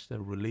catch the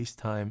release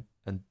time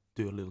and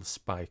do a little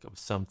spike of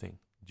something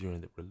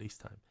during the release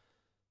time.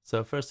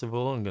 So first of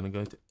all, I'm going to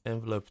go to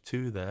envelope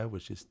 2 there,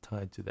 which is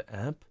tied to the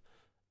amp,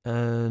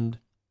 and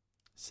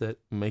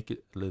make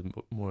it a little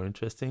bit more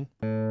interesting.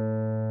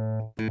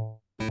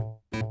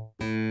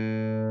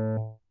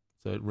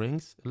 So it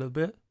rings a little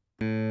bit.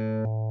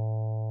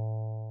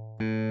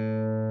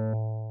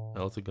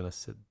 I'm also gonna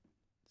set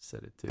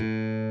it to.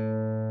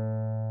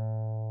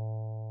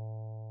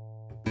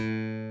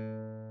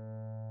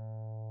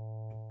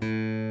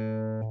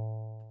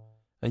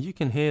 And you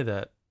can hear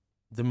that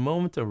the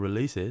moment I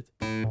release it,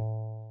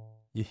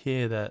 you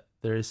hear that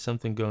there is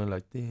something going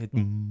like this,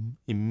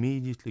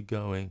 immediately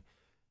going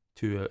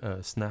to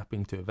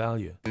snapping to a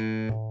value.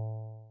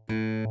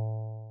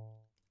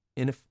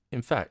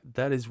 In fact,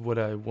 that is what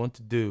I want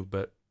to do,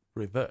 but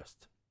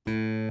reversed.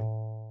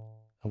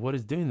 And what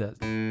is doing that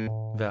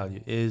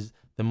value is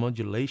the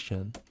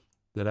modulation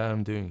that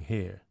I'm doing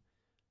here.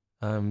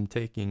 I'm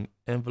taking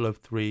envelope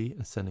 3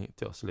 and sending it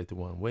to oscillator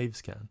 1 wave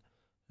scan.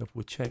 If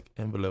we check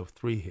envelope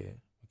 3 here,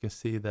 we can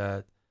see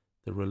that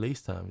the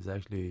release time is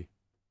actually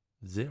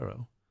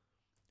 0.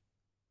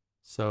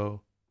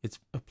 So it's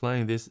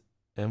applying this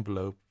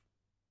envelope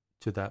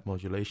to that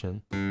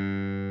modulation.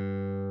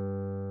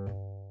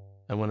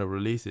 And when I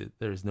release it,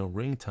 there is no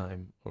ring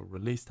time or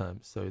release time,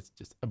 so it's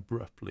just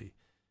abruptly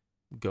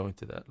going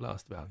to that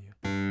last value.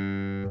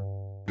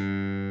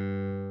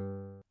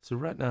 So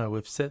right now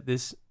we've set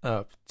this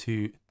up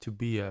to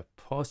be a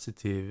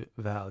positive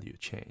value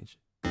change.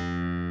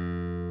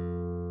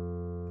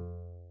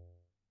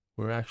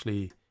 We're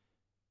actually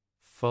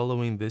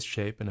following this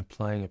shape and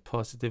applying a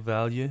positive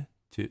value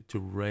to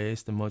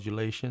raise the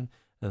modulation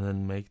and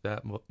then make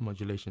that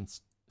modulation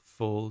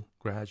fall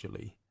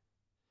gradually.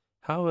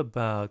 How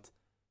about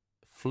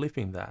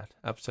flipping that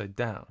upside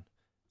down?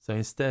 So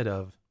instead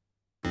of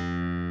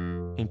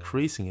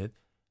increasing it,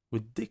 we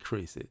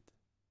decrease it.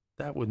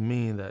 That would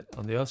mean that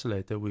on the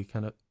oscillator we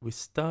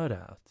start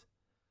out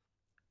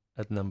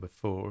at number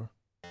 4,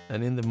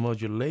 and in the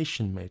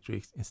modulation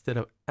matrix, instead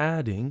of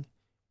adding,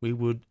 we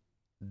would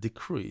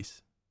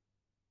decrease.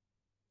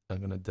 I'm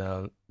going to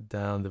dial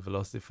down the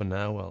velocity for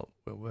now while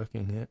we're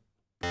working here.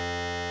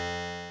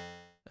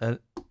 And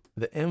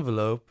the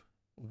envelope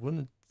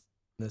wouldn't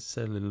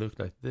necessarily look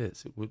like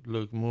this. It would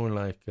look more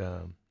like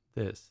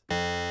this.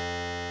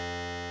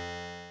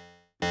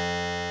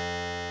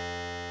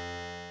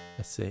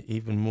 Let's say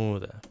even more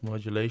there.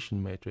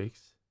 Modulation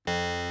matrix.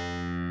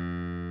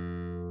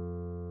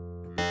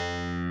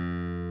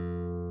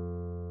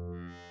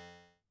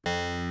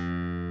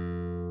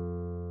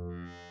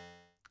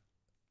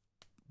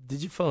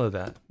 Did you follow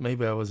that?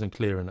 Maybe I wasn't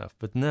clear enough.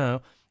 But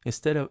now,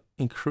 instead of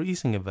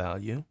increasing a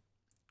value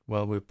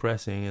while we're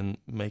pressing and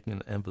making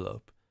an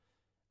envelope,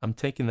 I'm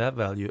taking that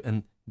value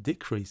and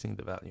decreasing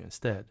the value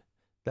instead.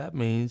 That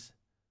means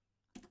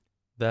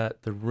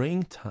that the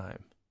ring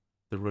time,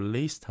 the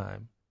release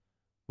time,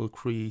 will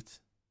create,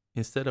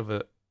 instead of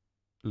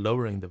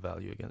lowering the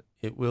value again,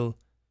 it will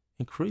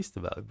increase the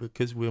value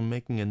because we're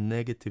making a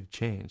negative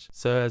change.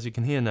 So as you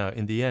can hear now,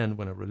 in the end,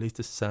 when I release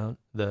the sound,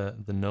 the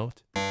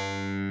note,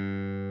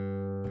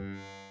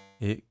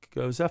 it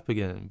goes up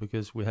again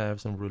because we have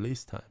some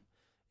release time.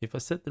 If I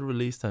set the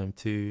release time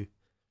to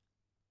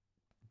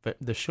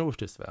the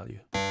shortest value,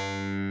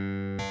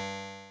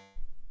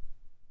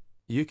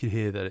 you could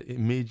hear that it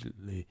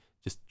immediately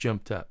just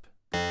jumped up.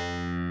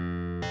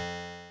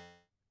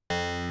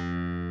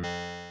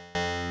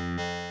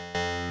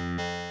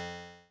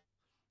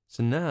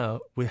 So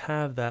now we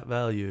have that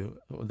value,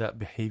 or that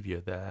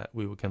behavior that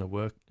we were kind of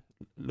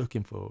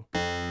looking for.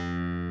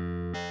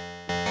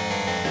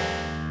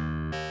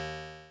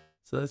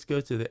 So let's go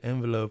to the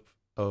envelope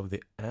of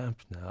the amp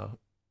now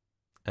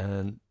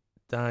and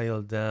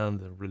dial down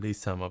the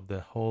release time of the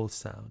whole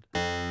sound.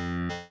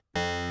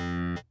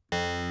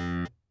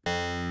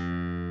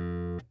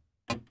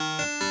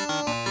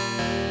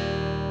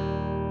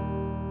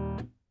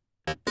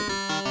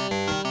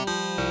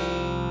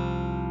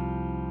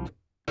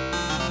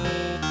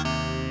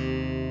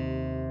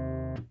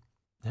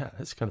 Yeah,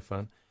 that's kind of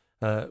fun.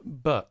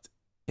 But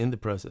in the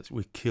process,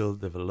 we killed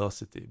the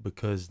velocity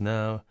because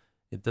now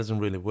it doesn't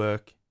really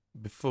work.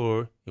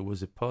 Before, it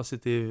was a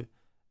positive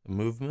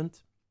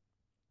movement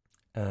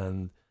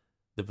and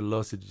the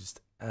velocity just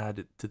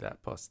added to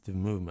that positive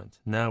movement.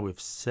 Now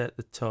we've set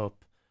the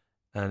top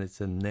and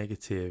it's a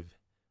negative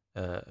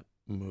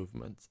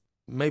movement.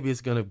 Maybe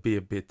it's going to be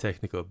a bit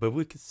technical, but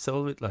we could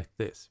solve it like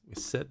this. We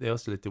set the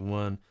oscillator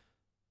 1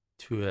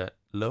 to a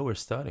lower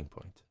starting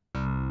point.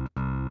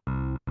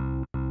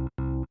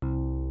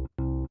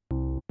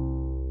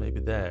 Maybe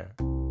there.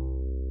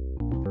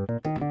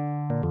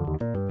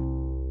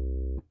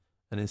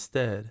 And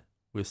instead,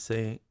 we're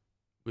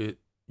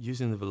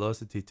using the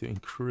velocity to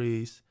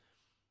increase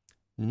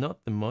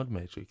not the mod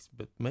matrix,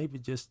 but maybe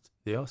just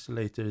the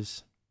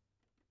oscillator's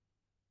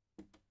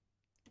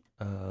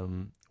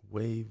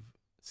wave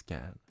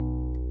scan.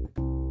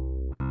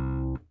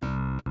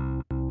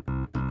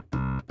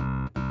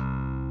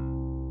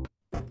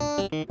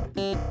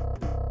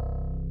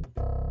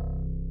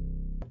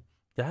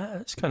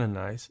 That's kind of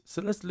nice.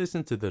 So let's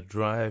listen to the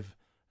drive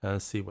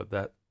and see what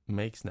that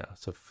makes now.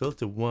 So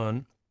filter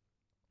 1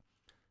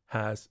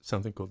 has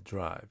something called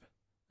drive,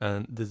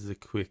 and this is a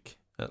quick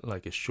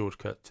like a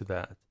shortcut to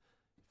that.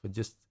 If I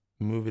just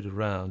move it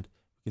around,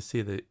 you can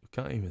see that we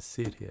can't even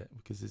see it here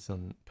because it's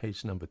on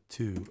page number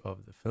 2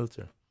 of the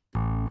filter.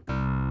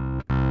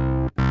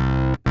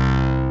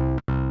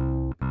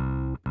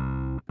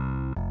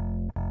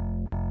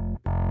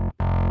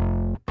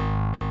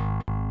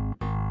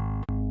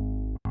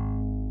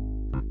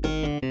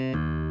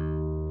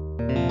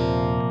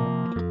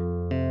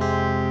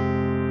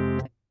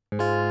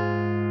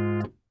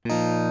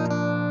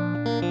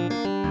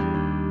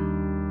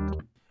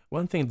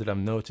 one thing that I've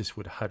noticed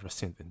with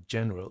Hydrasynth in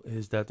general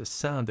is that the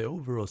sound, the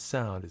overall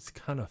sound, is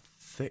kind of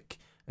thick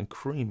and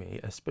creamy,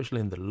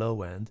 especially in the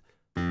low end.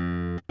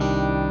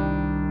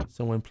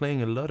 So when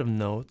playing a lot of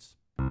notes,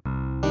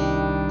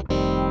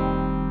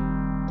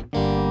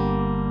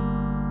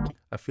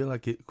 I feel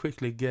like it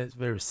quickly gets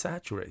very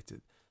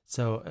saturated.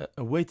 So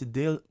a way to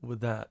deal with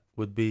that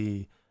would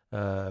be,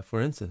 for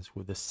instance,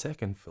 with the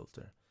second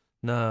filter.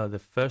 Now, the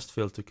first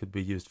filter could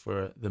be used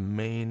for the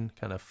main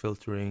kind of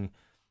filtering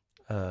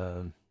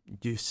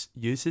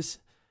uses.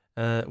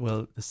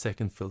 Well, the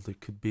second filter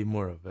could be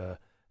more of a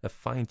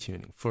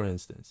fine-tuning, for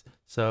instance.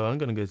 So I'm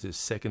going to go to the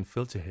second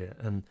filter here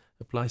and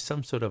apply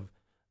some sort of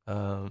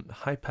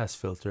high-pass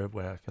filter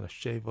where I kind of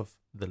shave off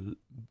the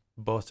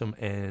bottom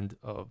end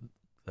of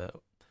the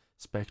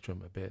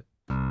spectrum a bit.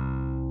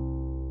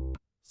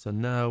 So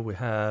now we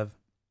have,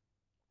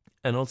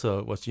 and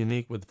also what's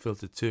unique with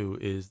filter 2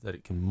 is that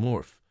it can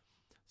morph.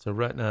 So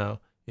right now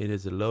it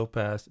is a low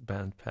pass,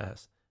 band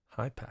pass,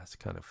 high pass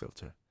kind of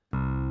filter.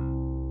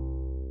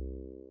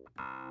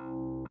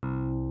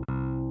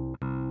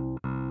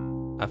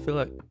 I feel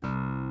like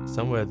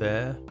somewhere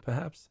there,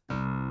 perhaps.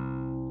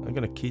 I'm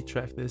gonna key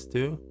track this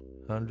too,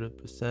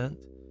 100%,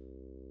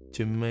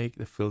 to make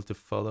the filter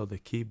follow the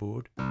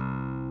keyboard.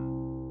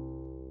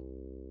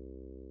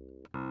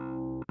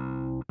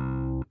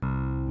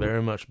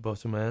 Very much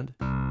bottom end.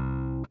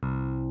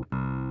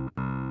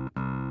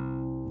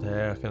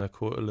 There, I kind of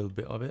caught a little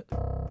bit of it.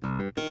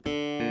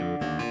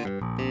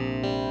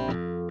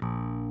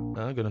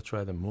 Now I'm gonna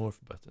try the morph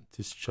button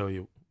to show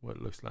you what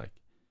it looks like.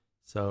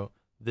 So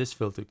this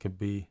filter could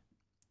be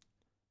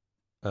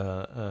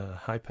a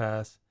high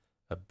pass,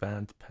 a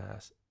band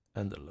pass,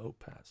 and a low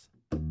pass.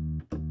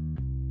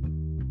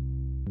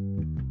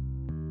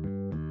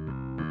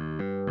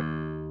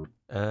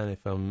 And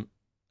if I'm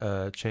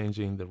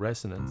changing the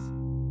resonance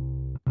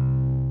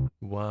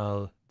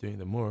while doing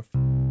the morph.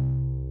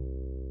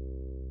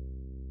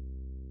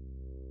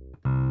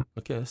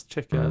 Okay, let's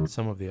check out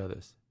some of the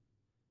others.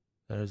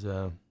 There's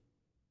a...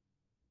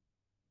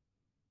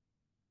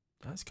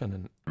 That's kind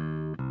of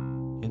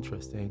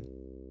interesting.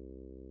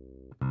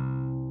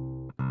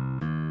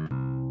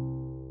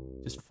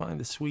 Just find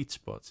the sweet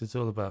spots. It's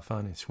all about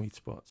finding sweet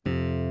spots.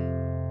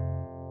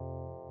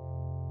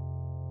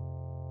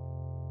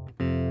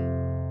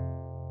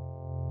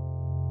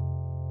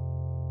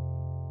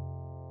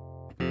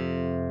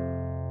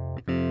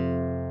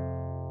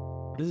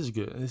 This is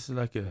good. This is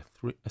like a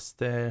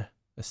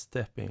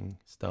stepping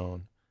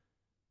stone.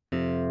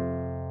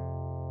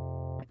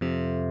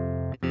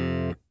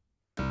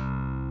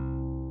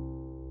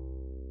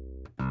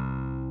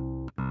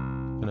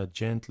 Gonna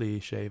gently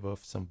shave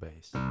off some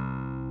bass.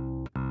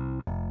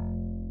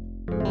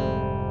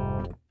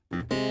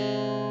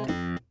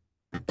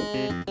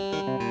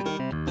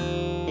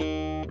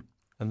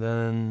 And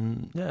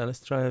then, yeah,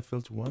 let's try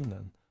filter 1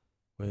 then,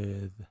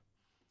 with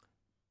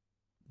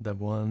the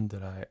one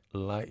that I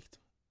liked.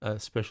 I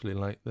especially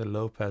like the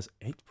low pass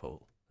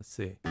 8-pole. Let's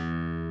see.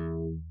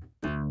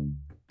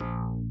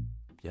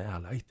 Yeah, I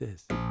like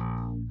this.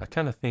 I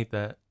kind of think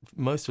that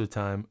most of the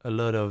time, a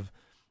lot of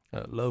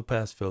low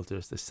pass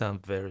filters, they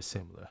sound very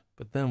similar.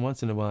 But then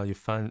once in a while, you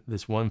find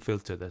this one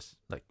filter that's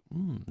like,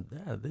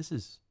 yeah, this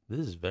is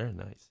very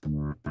nice.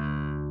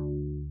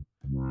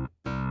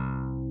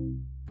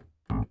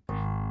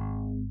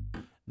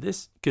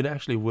 This could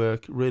actually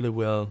work really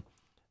well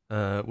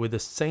with the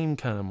same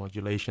kind of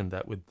modulation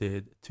that we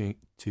did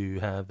to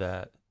have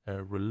that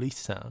release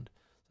sound.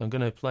 So I'm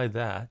going to apply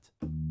that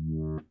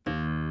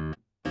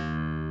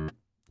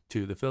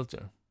to the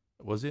filter.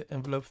 Was it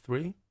envelope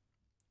 3?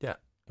 Yeah,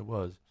 it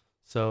was.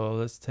 So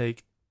let's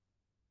take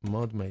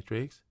mod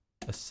matrix,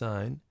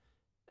 assign,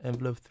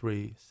 envelope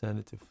 3, send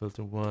it to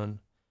filter 1,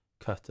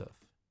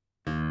 cutoff.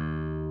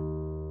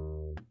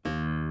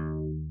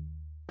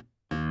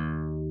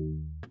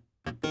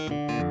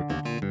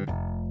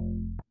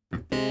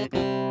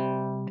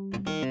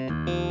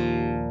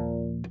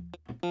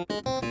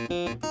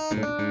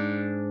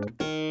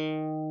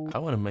 I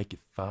want to make it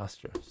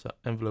faster, so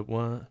envelope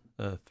 1,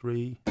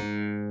 3.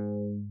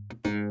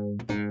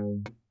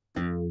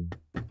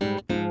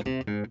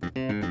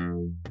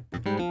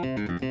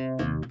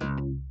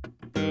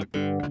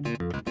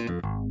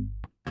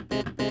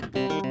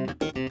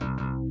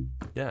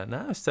 Yeah,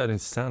 now it's starting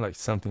to sound like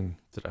something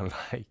that I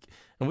like.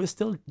 And we're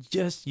still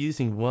just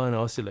using one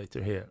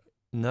oscillator here,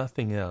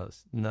 nothing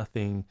else,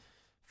 nothing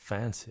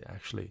fancy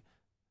actually.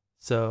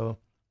 So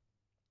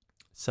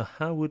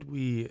how would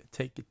we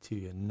take it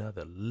to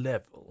another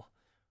level?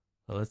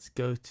 Well, let's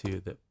go to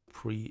the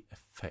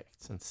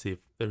pre-effects and see if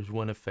there's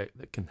one effect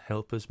that can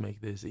help us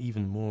make this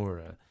even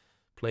more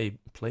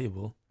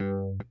playable.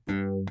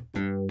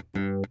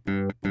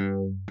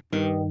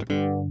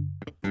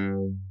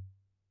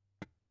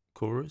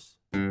 Chorus.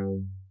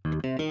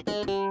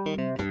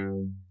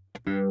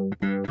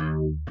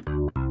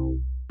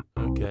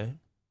 Okay.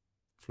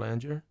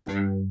 Flanger.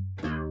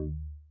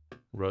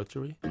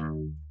 Rotary.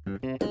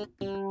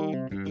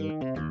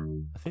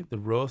 I think the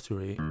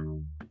rotary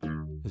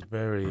is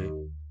very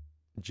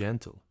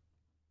gentle.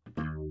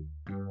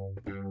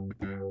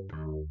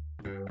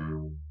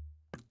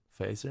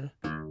 phaser.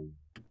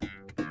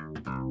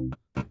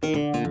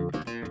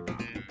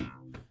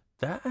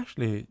 That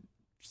actually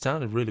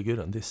sounded really good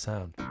on this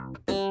sound.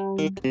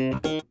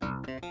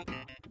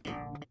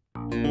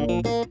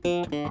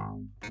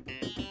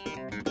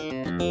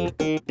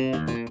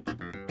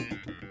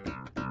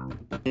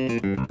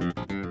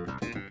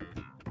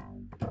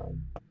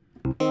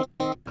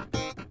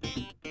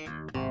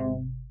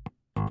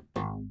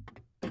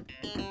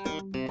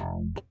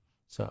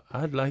 So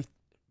I like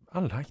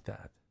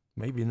that.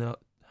 Maybe not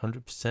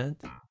 100%.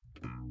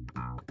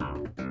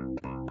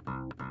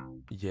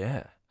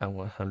 Yeah, I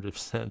want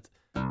 100%.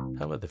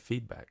 How about the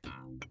feedback?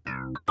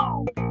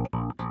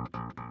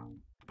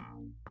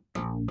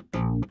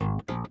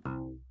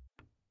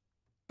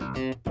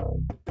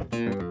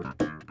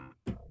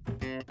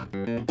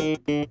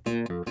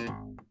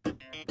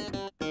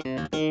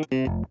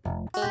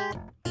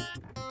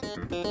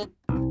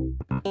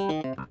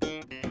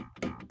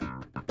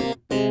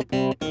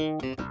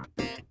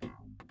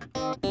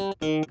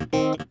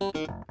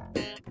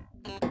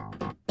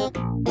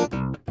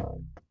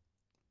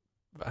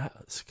 Wow,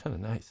 it's kind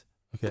of nice.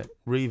 Okay,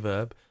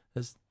 reverb.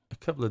 There's a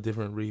couple of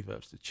different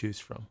reverbs to choose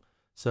from.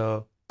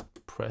 So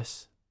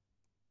press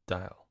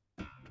dial.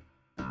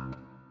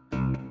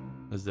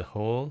 There's the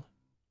hall.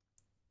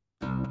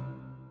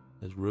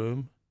 There's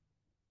room.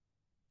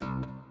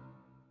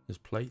 There's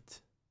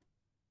plate.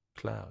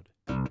 Cloud.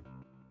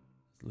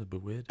 It's a little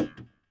bit weird.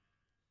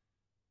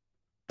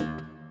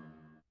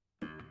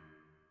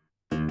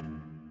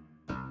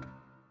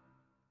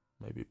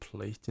 Maybe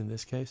plate in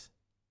this case.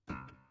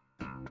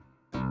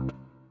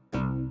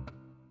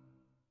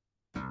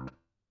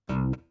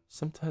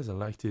 Sometimes I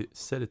like to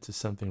set it to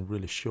something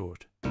really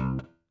short.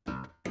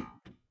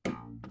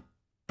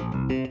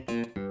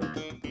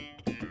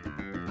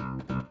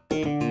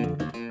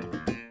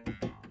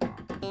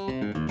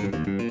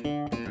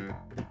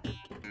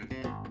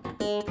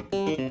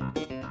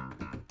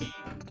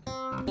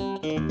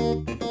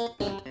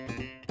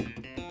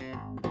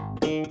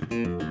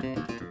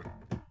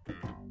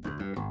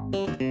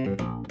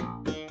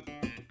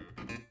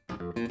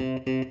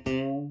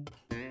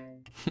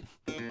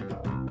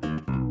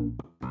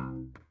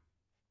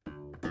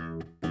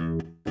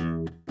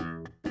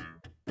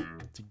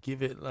 To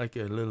give it like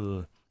a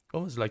little,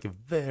 almost like a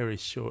very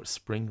short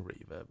spring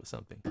reverb or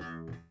something.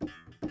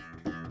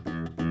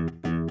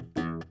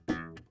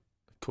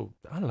 Cool,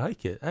 I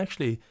like it.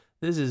 Actually,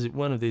 this is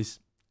one of these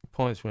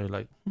points where you're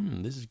like,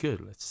 this is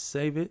good. Let's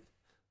save it.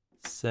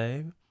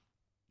 Save.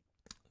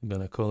 I'm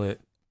gonna call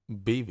it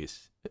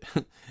Beavis.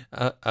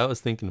 I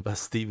was thinking about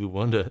Stevie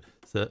Wonder,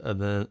 so,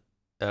 and then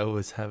I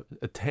always have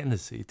a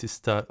tendency to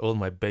start all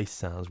my bass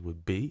sounds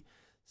with B,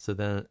 so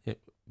then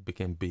it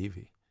became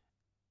Beavy.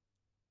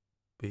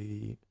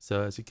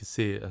 So as you can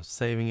see, I'm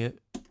saving it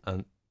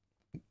and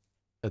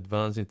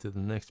advancing to the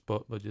next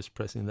spot by just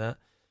pressing that.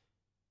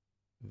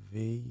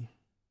 Beavy.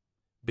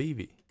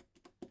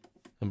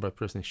 And by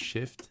pressing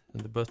Shift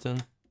and the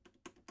button,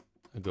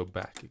 I go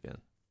back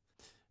again.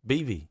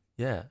 Beavy,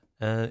 yeah.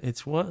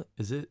 It's what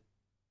is it?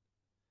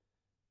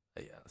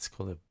 Yeah, let's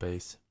call it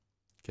bass.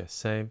 Okay,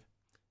 save.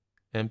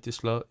 Empty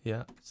slot,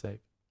 yeah,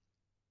 save.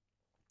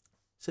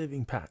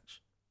 Saving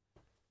patch.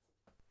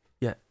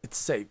 Yeah, it's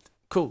saved.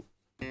 Cool.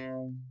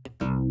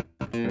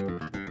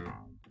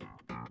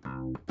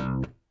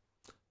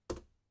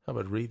 How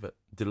about reverb?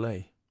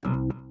 Delay.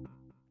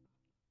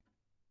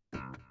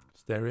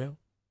 Stereo.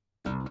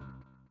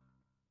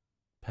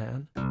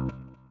 Pan.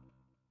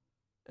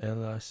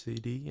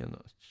 LRCD, I'm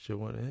not sure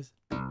what it is.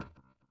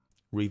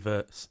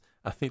 Reverse.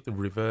 I think the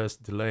reverse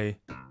delay.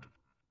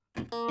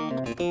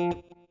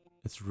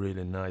 It's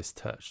really nice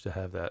touch to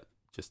have that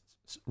just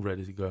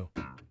ready to go.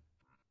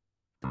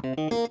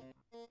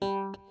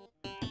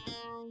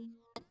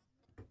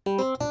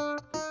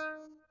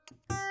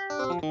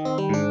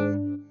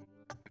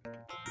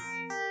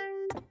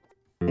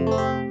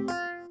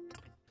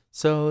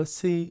 So let's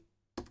see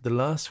the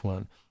last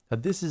one. Now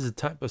this is a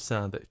type of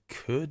sound that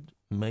could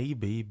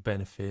maybe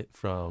benefit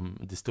from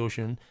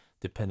distortion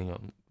depending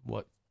on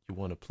what you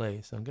want to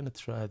play. So I'm going to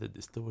try the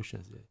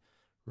distortions here.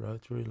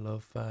 Rotary,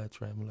 lo-fi,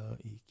 tremolo,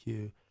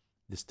 EQ,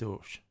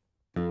 distortion.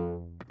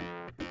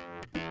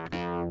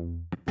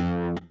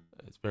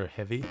 It's very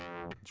heavy.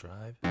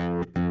 Drive.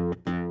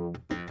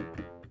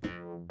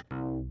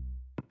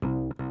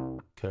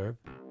 Curve.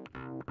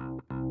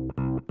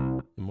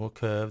 The more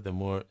curved, the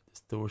more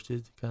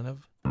distorted, kind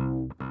of.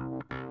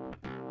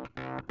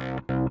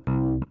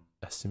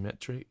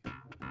 Asymmetric.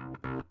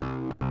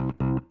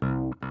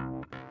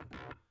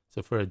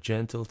 So for a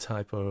gentle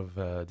type of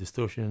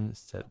distortion,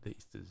 set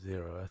these to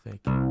 0, I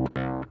think.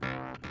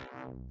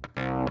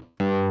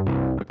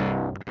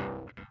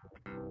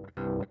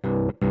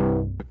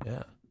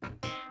 Yeah.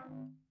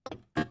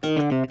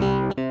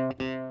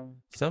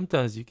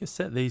 Sometimes you can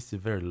set these to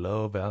very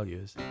low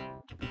values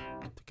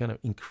to kind of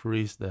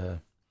increase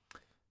the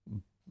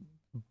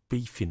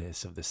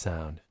beefiness of the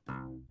sound.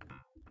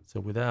 So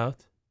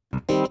without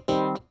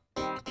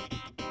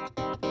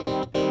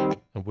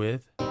and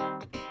with.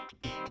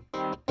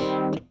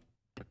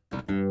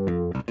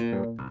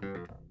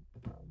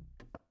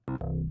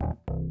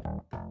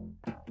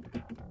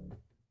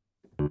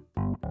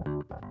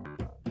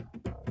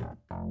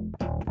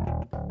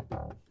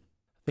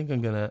 think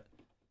I'm gonna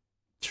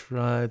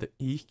try the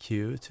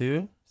EQ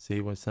too, see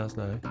what it sounds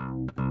like.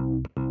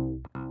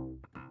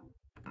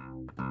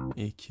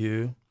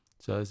 EQ.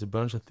 So there's a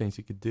bunch of things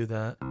you could do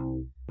that.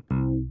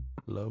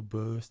 Low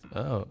boost.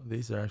 Oh,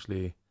 these are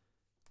actually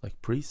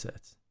like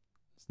presets.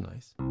 It's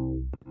nice.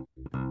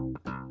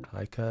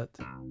 High cut.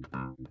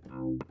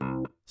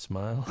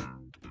 Smile.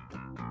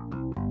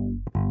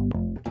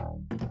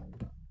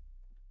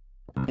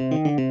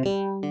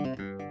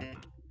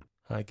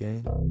 High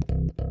gain.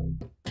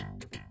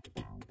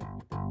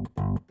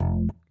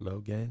 Low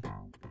gain.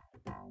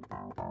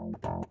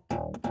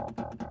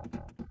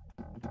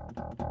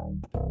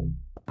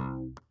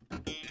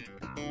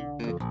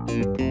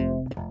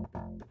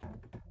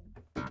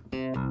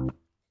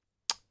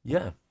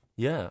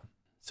 Yeah.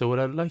 So what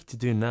I'd like to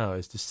do now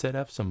is to set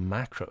up some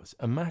macros.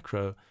 A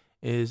macro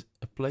is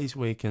a place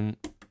where you can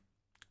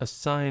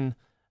assign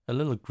a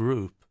little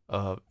group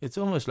of, it's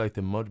almost like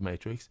the mod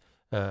matrix,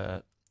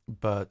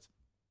 but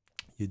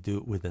you do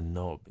it with a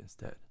knob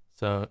instead.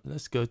 So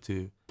let's go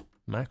to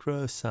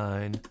macro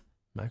assign,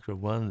 macro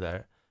 1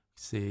 there.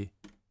 See,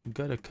 we've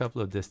got a couple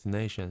of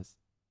destinations,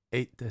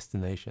 8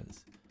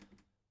 destinations.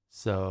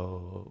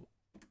 So,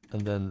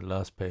 and then the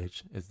last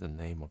page is the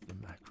name of the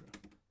macro.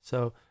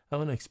 So I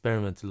want to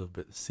experiment a little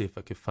bit to see if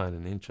I can find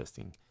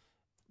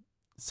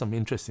some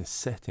interesting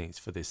settings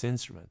for this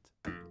instrument.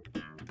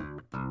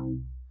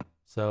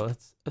 So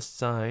let's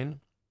assign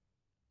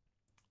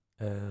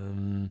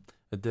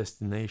a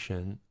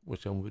destination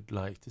which I would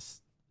like to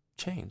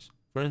change.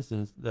 For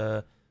instance,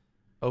 the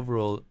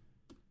overall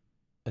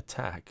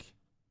attack.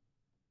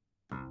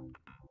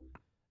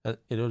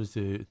 In order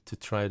to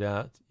try it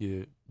out,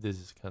 this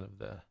is kind of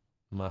the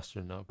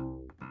master knob.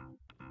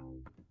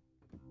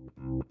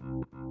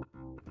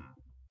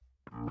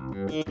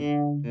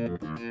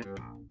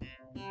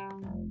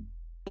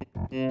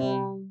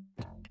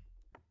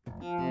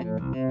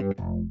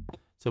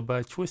 So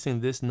by twisting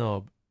this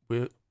knob,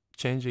 we're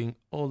changing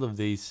all of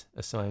these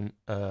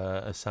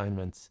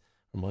assignments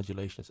or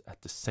modulations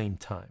at the same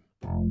time.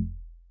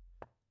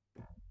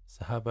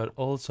 So how about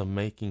also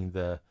making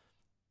the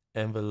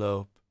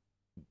envelope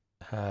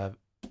have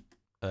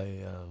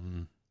a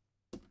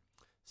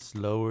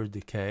slower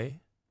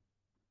decay?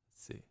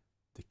 Let's see,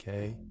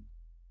 decay.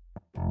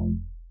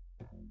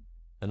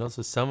 And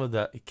also some of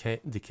that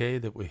decay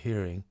that we're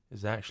hearing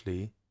is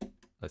actually,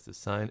 let's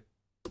assign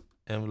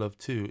envelope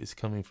 2 is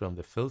coming from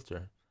the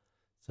filter.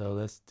 So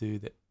let's do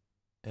the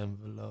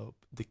envelope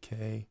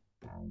decay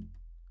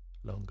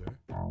longer.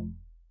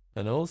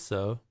 And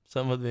also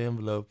some of the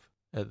envelope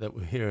that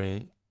we're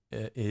hearing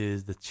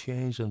is the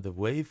change in the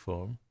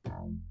waveform,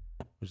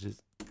 which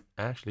is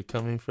actually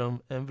coming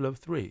from envelope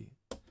 3.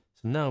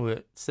 So now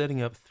we're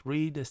setting up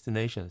 3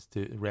 destinations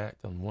to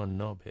react on one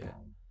knob here.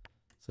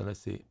 So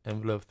let's see,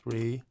 envelope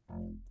 3,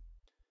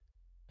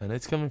 and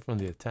it's coming from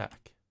the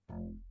attack.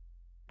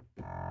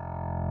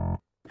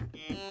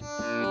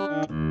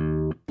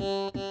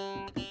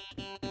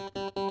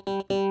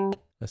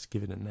 Let's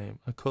give it a name.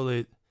 I call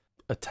it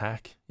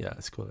attack. Yeah,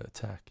 let's call it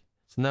attack.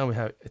 So now we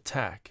have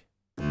attack.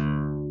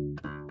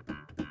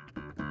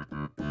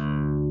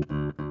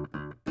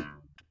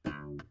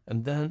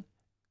 And then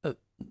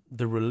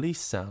the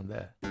release sound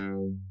there.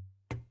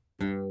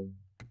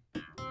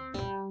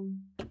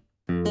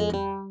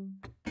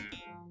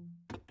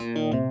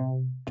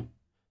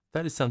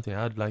 That is something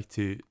I'd like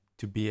to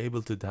be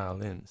able to dial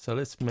in. So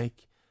let's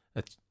make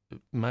a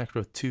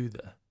macro 2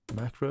 there.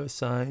 Macro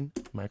assign,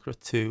 macro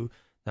 2.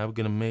 Now we're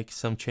going to make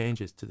some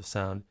changes to the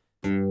sound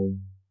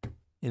in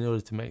order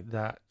to make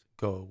that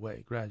go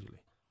away gradually.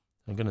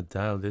 I'm going to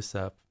dial this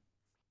up.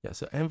 Yeah,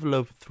 so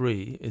envelope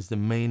 3 is the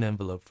main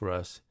envelope for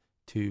us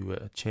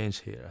to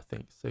change here, I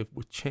think. So if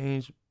we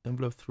change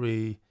envelope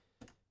 3,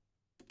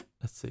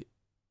 let's see,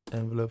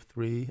 envelope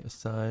 3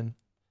 assign,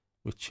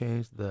 we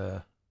change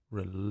the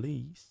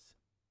release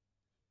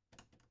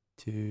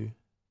to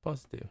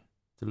positive,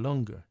 to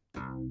longer.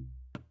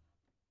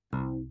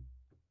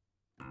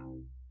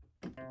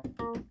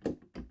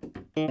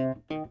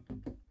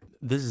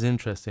 This is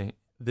interesting.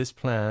 This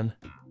plan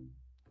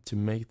to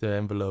make the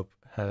envelope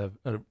have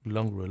a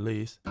long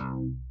release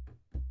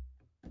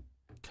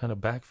kind of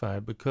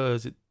backfired,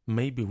 because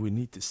maybe we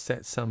need to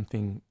set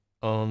something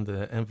on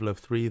the envelope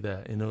 3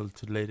 there in order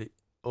to let it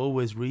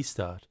always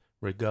restart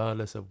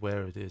regardless of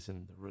where it is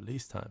in the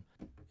release time.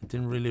 It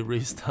didn't really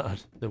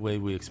restart the way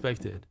we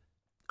expected.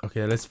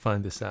 Okay, let's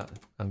find this out.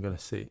 I'm gonna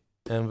see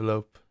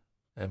envelope,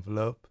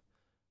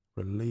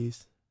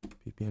 release,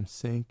 ppm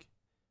sync,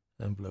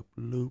 envelope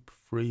loop,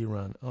 free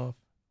run off,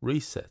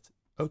 reset.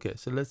 Okay,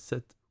 so let's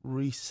set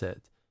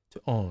reset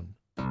to on.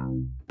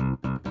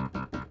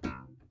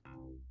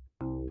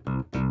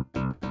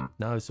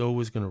 Now it's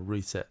always going to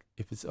reset.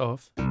 If it's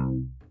off,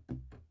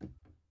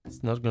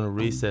 it's not going to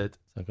reset.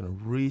 It's not going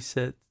to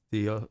reset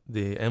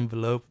the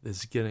envelope. This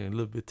is getting a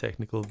little bit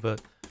technical,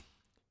 but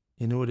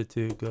in order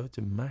to go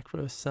to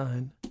macro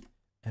assign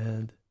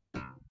and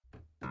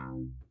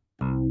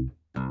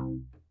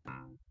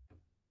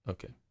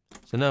okay,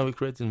 so now we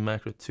created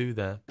macro 2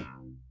 there.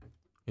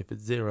 If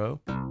it's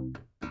 0,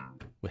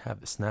 we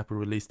have the snapper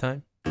release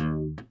time.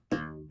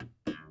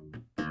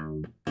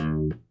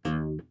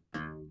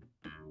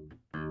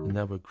 And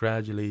now we're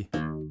gradually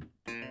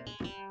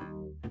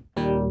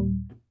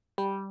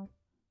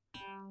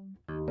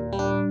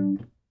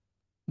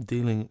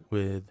dealing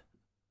with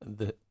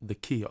the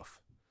key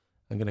off.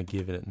 I'm gonna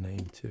give it a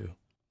name too.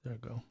 There we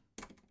go.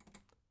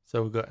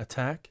 So we've got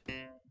attack.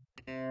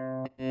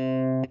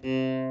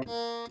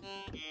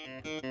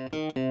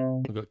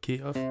 We've got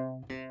key off.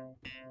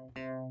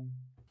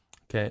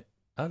 Okay,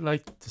 I'd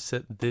like to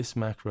set this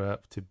macro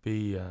up to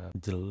be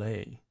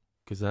delay,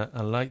 because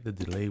I like the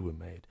delay we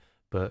made,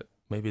 but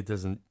maybe it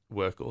doesn't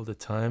work all the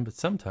time, but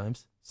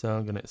sometimes. So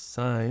I'm gonna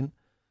assign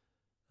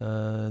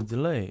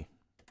delay,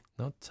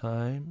 not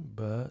time,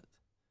 but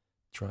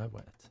dry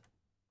wet.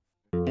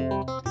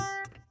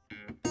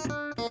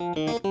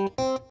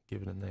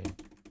 Give it a name.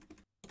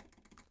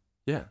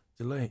 Yeah,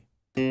 delay.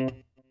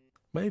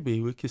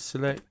 Maybe we could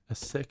select a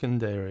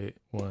secondary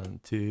one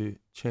to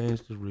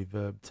change the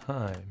reverb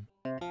time.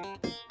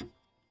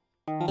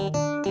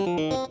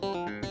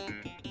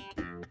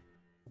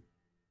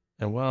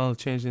 And while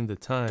changing the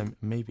time,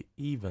 maybe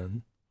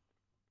even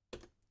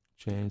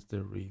change the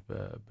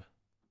reverb.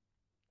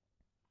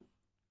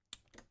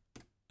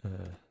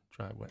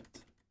 Dry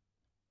wet.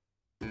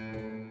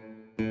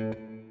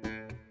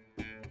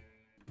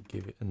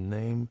 Give it a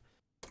name.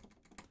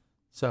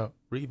 So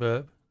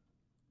reverb,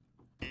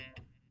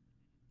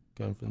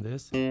 going from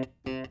this.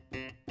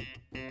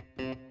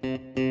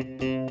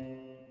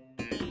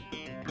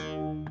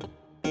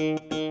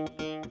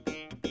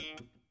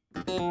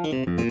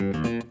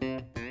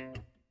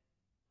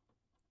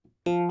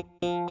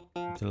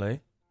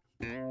 Delay.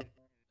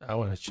 I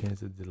want to change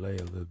the delay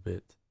a little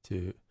bit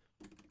to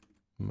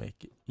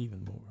make it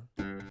even more.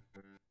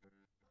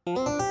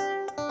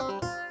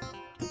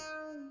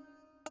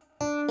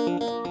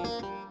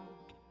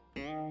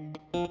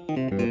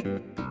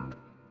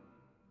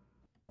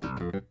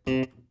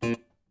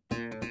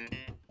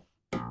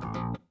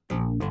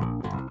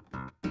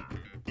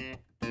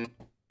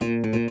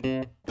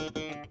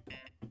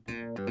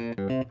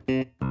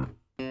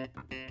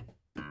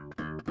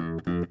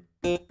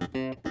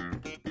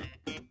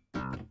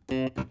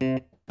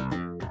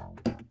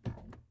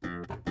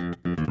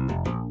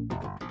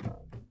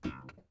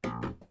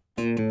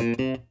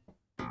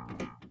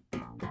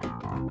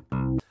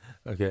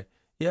 Okay,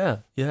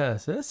 yeah,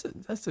 so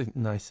that's a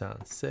nice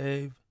sound.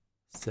 Save,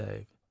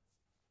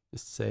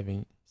 just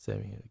saving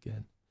it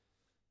again.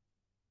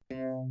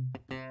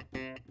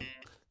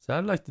 So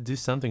I'd like to do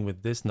something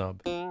with this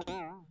knob.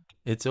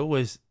 It's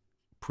always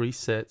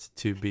preset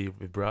to be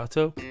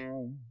vibrato.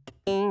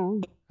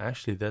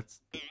 Actually,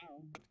 that's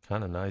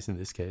kind of nice in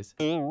this case.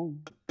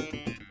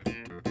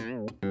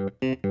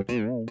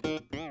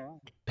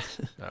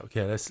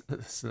 Okay, let's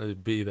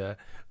be there.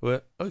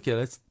 Well, okay,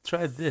 let's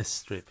try this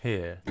strip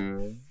here.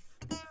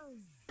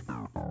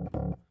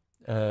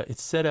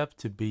 It's set up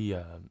to be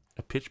a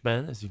pitch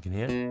bend, as you can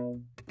hear.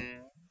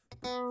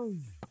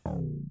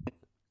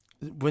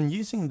 When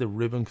using the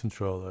ribbon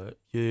controller,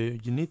 you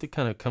need to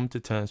kind of come to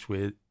terms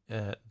with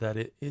that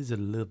it is a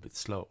little bit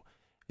slow.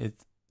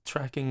 It's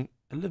tracking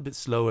a little bit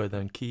slower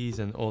than keys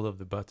and all of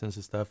the buttons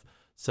and stuff.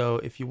 So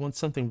if you want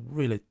something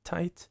really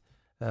tight,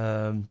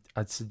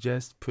 I'd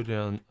suggest putting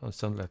it on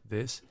something like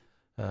this.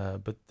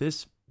 But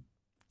this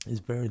is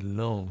very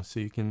long, so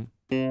you can.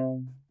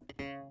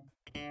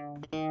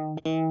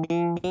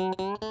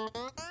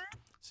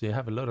 So you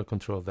have a lot of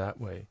control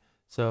that way.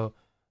 So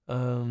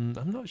I'm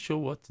not sure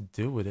what to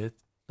do with it.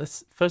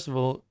 Let's first of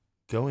all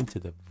go into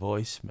the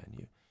voice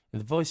menu. In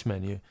the voice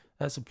menu,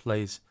 that's a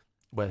place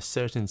where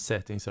certain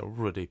settings are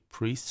already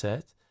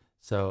preset.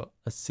 So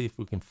let's see if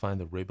we can find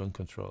the ribbon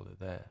controller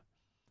there.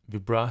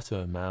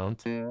 Vibrato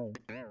amount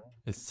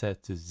is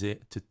set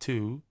to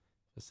 2.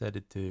 I set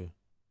it to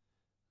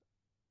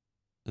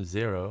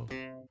 0.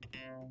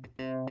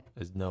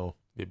 There's no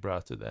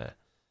vibrato there.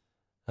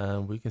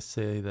 We can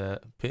say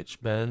that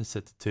pitch bend is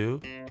set to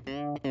 2.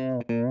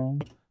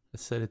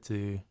 Let's set it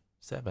to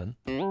 7.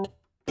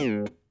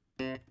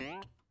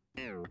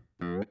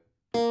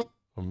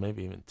 Or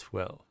maybe even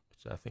 12,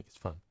 which I think is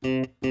fun.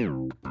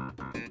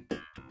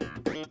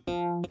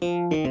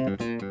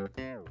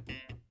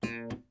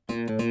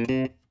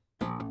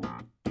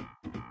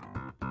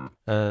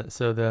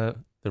 So the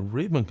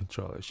ribbon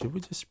controller, should we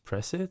just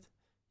press it?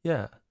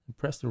 Yeah,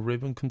 press the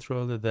ribbon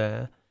controller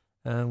there,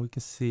 and we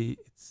can see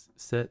it's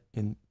set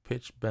in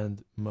pitch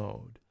bend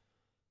mode.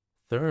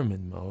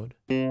 Theremin mode.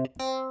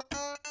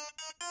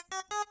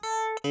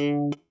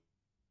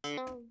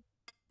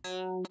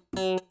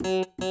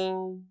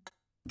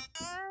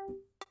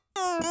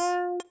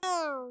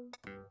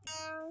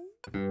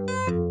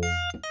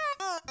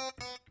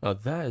 Oh,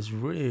 that is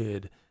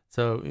weird.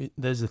 So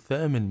there's a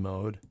theremin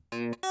mode.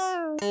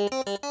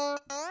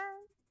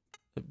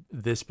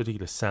 This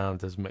particular sound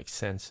doesn't make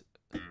sense,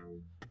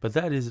 but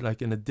that is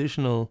like an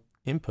additional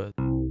input.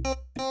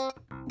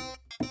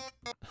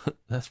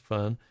 That's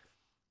fun.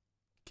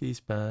 Key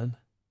span,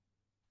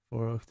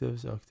 4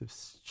 octaves, octave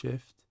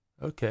shift.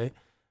 Okay,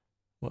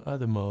 what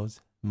other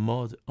modes?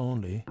 mod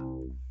only,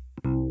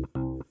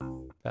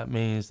 that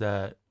means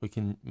that we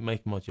can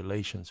make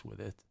modulations with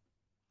it.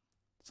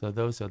 So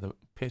those are the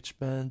pitch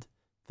bend,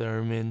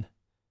 theremin.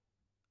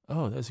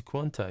 Oh, there's a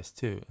quantize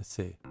too. Let's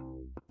see.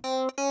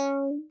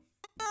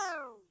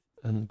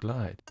 And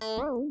glide.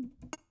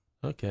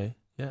 Okay,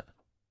 yeah.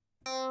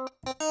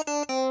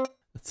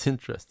 That's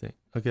interesting.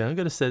 Okay, I'm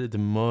gonna set it to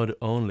mod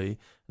only,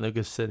 and I'm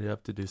gonna set it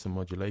up to do some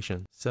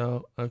modulation.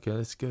 So, okay,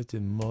 let's go to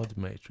mod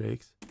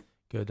matrix.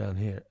 Go down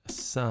here,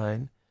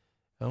 assign.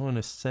 I want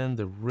to send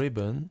the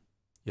ribbon,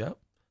 yep,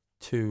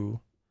 to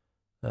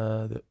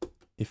the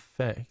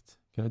effect.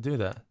 Can I do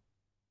that?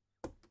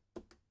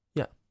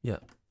 Yeah, yeah.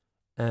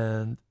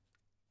 And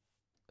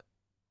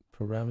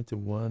parameter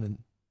 1 and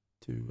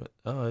 2.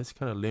 Oh, it's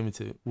kind of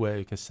limited where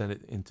you can send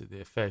it into the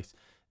effects.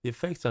 The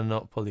effects are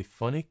not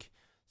polyphonic,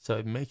 so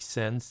it makes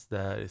sense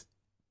that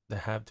there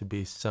have to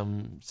be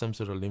some sort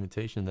of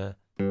limitation there.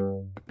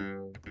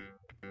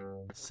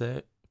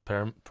 Say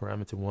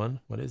parameter 1.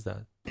 What is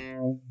that?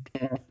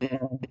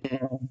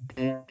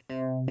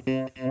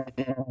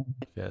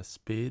 Okay,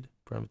 speed.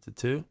 Parameter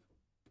 2.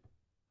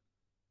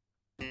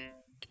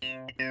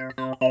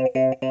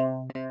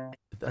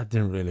 That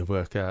didn't really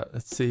work out.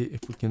 Let's see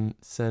if we can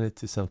send it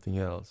to something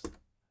else.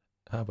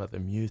 How about the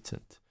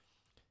mutant?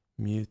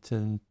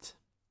 Mutant.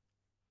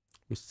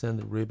 We send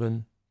the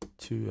ribbon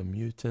to a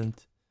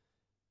mutant.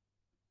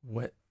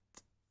 Wet.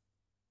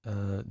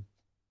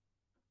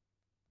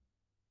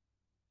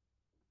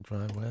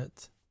 Dry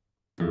wet.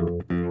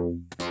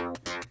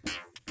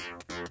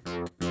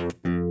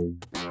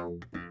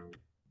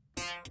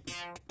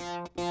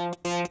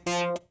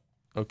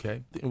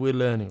 Okay, we're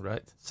learning,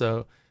 right?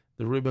 So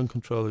the ribbon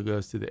controller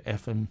goes to the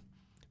FM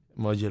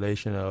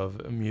modulation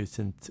of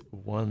mutant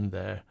 1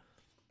 there.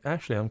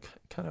 Actually, I'm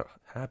kind of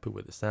happy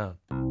with the sound.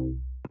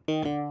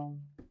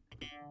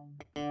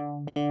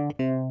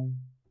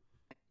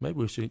 Maybe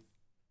we should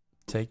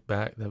take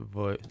back the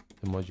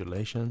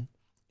modulation.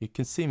 You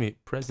can see me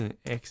pressing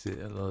exit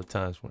a lot of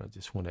times when I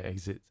just want to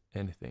exit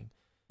anything.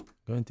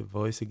 Going to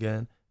voice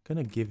again.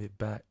 Gonna give it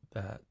back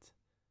that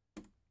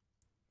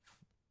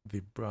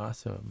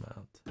vibrato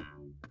amount.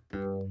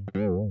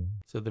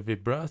 So the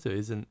vibrato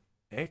is an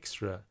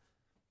extra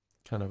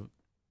kind of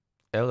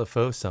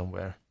LFO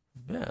somewhere.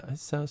 Yeah, it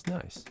sounds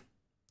nice.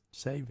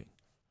 Saving.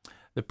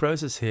 The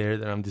process here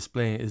that I'm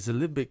displaying is a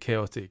little bit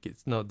chaotic.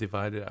 It's not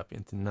divided up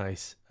into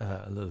nice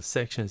little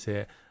sections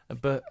here,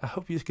 but I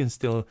hope you can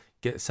still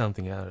get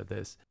something out of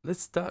this.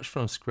 Let's start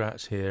from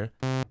scratch here.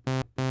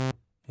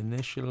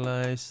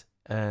 Initialize,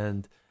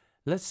 and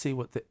let's see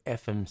what the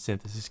FM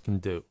synthesis can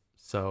do.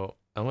 So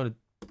I want to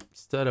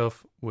start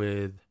off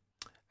with,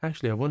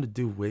 actually I want to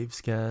do wave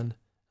scan.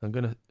 I'm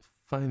gonna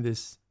find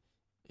this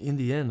in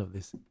the end of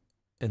this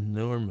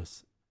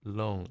enormous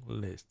long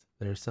list.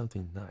 There's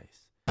something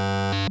nice.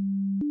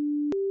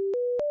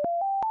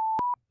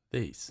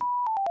 These.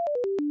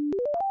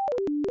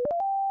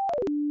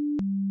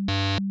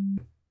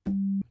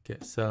 Okay,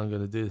 so I'm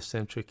gonna do the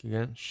same trick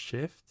again.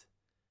 Shift,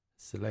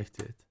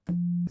 select it.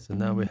 So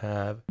now we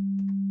have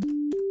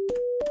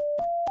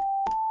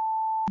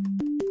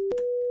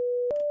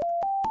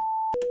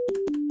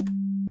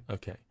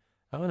okay.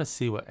 I want to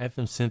see what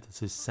FM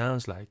synthesis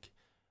sounds like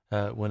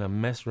when I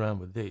mess around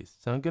with these.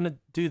 So I'm gonna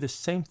do the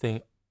same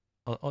thing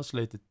on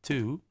oscillator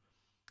 2,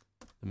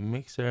 the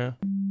mixer,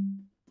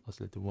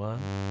 oscillator 1,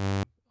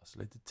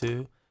 oscillator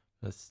 2.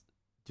 Let's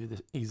do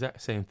the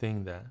exact same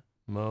thing there.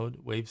 Mode,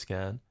 wave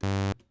scan,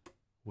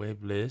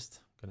 wave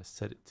list. I'm gonna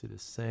set it to the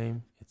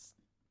same. It's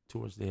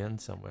towards the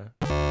end somewhere.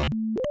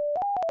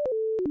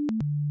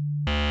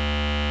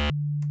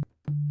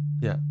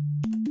 Yeah.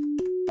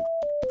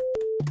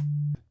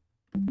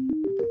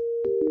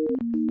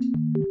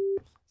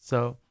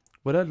 So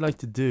what I'd like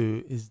to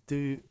do is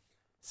do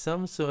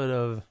some sort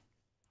of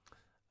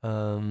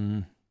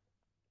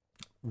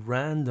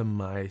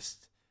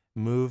randomized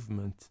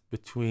movement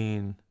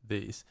between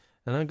these.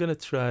 And I'm going to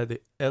try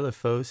the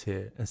LFOs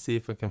here and see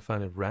if I can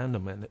find a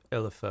random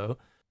LFO.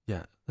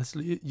 Yeah, let's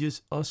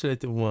use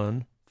oscillator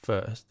 1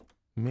 first.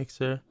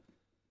 Mixer,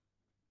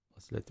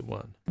 oscillator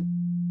 1.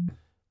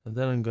 And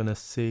then I'm going to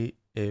see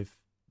if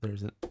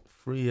there's a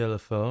free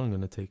LFO. I'm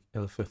going to take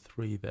LFO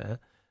 3 there.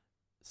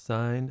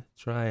 Sine,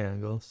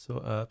 triangle, so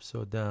up,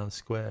 so down,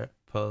 square,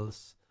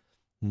 pulse,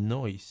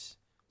 noise,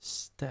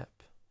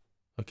 step.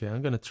 Okay,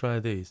 I'm going to try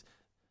these.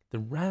 The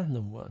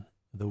random one,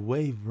 the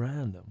wave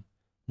random.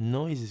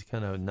 Noise is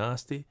kind of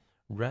nasty.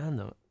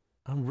 Random,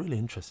 I'm really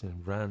interested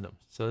in random.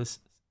 So let's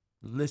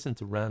listen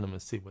to random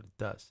and see what it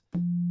does.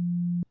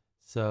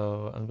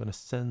 So I'm going to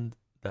send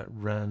that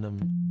random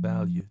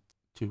value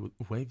to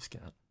wave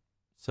scan.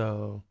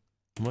 So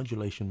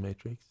modulation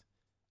matrix,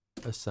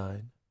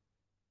 assign,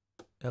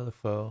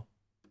 LFO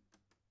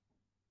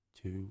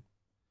to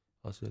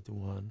oscillator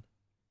 1,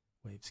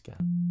 wave scan.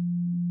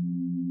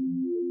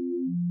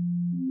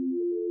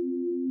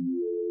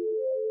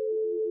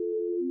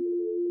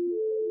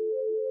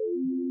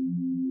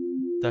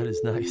 That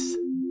is nice.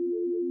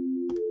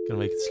 Gonna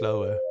make it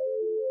slower.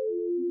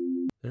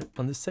 There,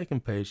 on the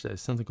second page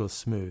there's something called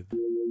smooth.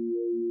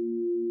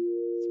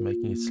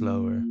 making it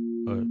slower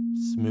or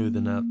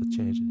smoothing out the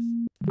changes.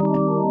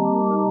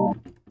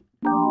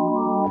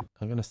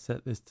 I'm gonna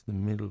set this to the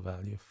middle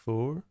value,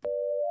 4.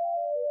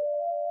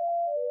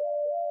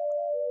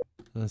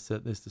 And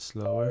set this to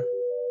slower.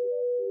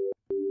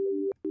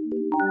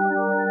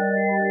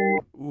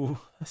 Ooh,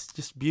 that's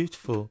just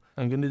beautiful.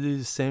 I'm gonna do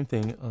the same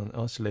thing on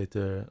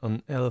oscillator,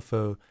 on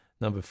LFO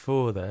number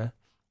 4 there.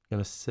 I'm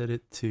gonna set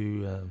it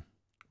to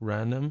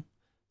random,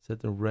 set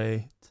the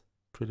rate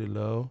pretty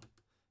low,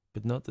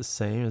 but not the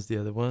same as the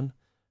other one.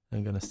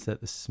 I'm gonna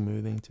set the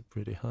smoothing to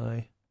pretty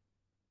high.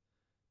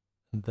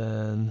 And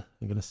then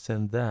I'm gonna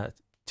send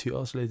that to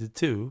oscillator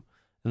 2,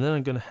 and then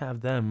I'm gonna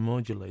have them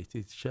modulate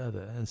each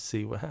other and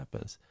see what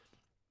happens.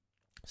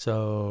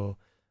 So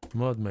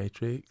mod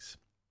matrix,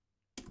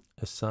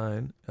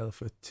 assign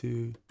alpha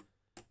 2,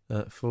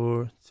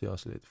 4 to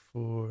oscillator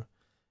 4,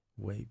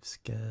 wave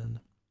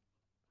scan,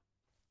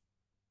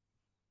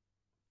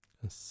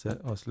 and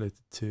set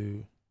oscillator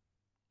 2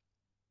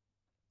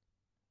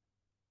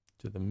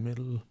 to the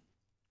middle.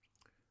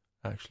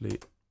 Actually,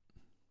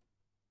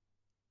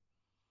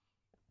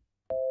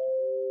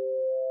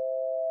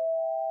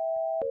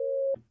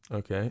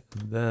 okay,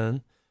 and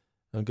then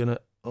I'm gonna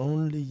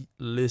only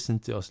listen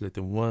to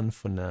oscillator 1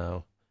 for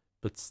now,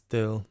 but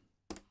still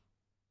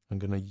I'm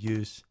gonna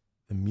use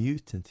the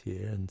mutant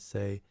here and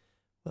say,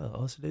 well,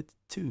 oscillator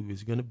 2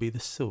 is gonna be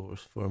the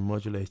source for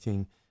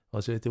modulating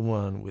oscillator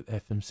 1 with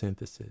FM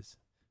synthesis.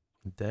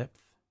 Depth.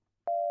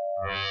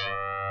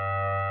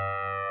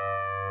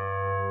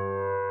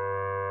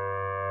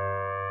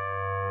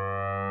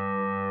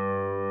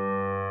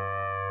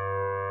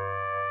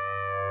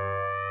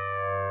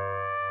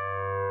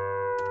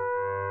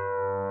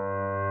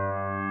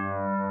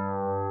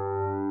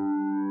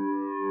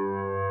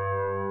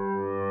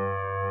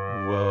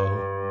 Whoa.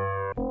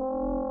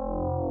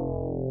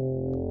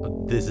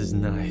 Oh, this is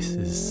nice.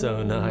 This is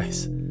so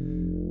nice.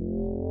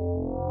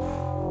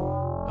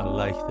 I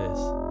like this.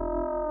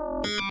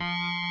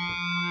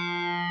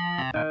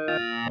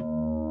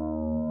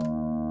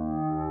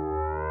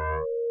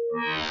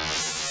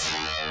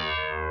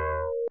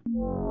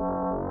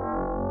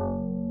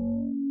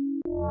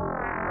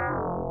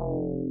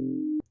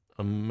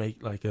 I'll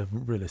make like a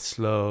really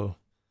slow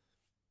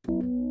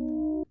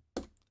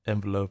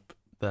envelope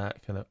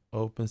that kind of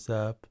opens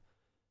up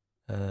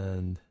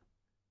and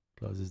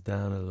closes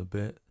down a little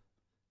bit.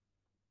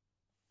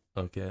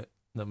 Okay,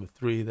 number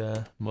 3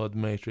 there, mod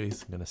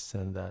matrix. I'm gonna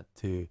send that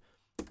to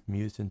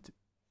mutant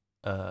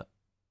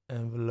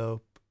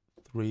envelope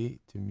 3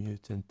 to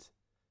mutant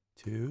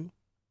 2.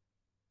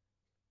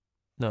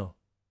 No,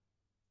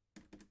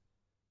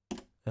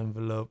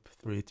 envelope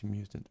 3 to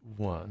mutant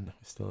 1. We're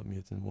still at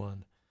mutant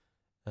 1,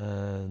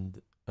 and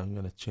I'm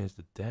gonna change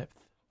the depth.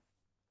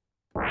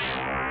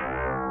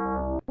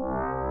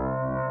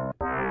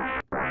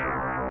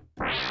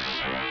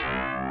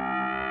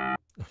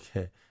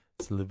 Okay,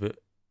 it's a little bit.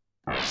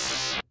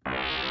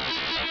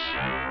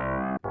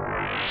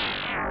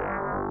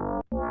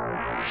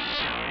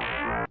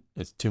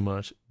 It's too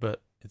much,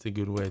 but it's a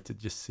good way to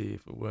just see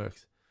if it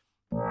works.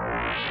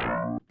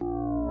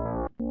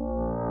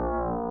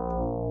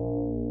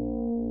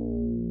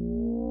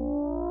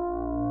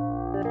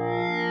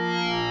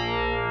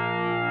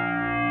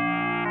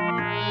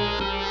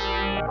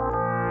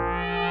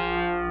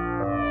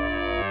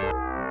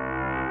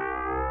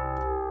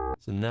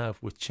 So now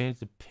if we change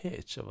the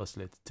pitch of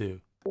oscillator 2,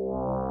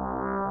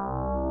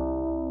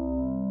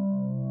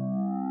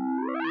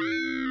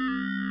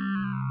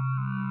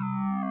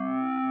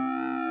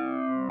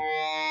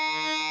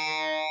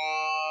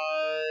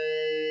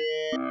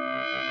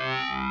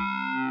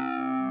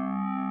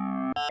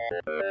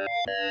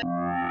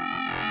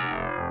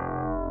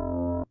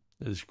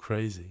 this is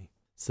crazy.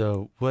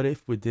 So what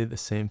if we did the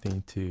same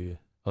thing to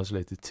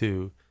oscillator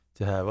 2,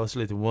 to have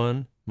oscillator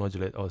 1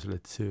 modulate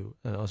oscillator 2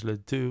 and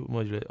oscillator 2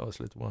 modulate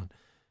oscillator 1?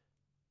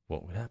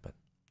 What would happen?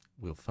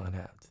 We'll find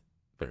out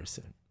very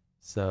soon.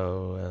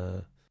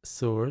 So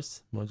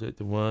source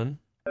modulator 1,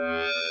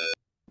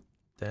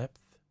 depth,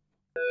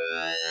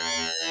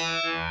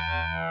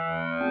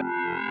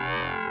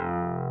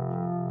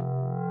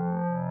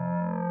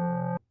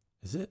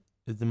 is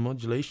the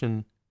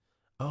modulation?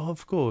 Oh,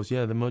 of course,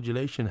 yeah, the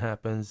modulation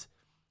happens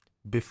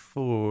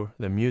before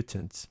the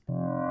mutants.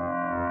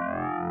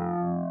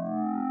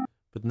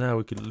 But now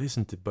we could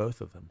listen to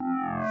both of them.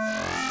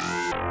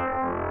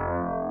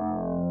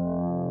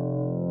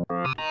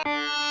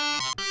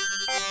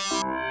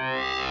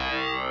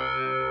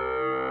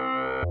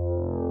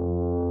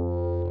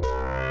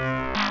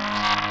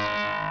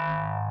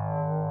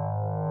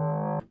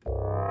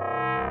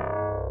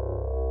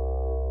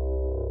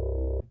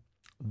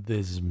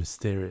 This is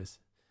mysterious.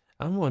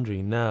 I'm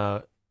wondering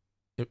now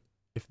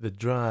if the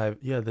drive,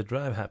 yeah, the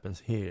drive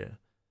happens here.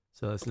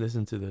 So let's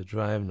listen to the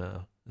drive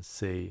now and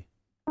see.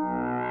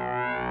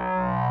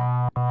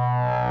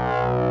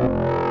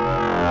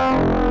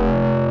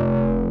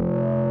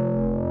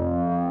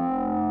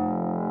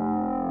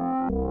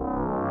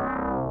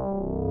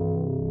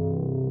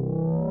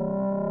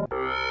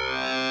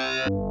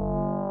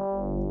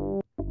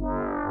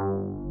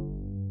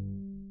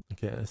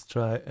 Okay, let's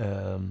try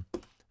an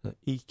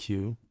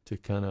EQ to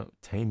kind of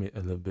tame it a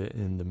little bit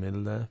in the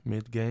middle there,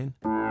 mid gain.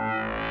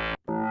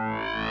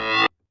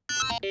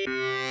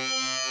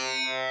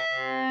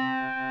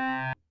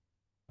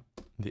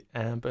 The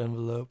amp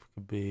envelope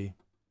could be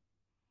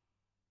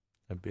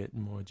a bit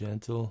more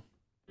gentle.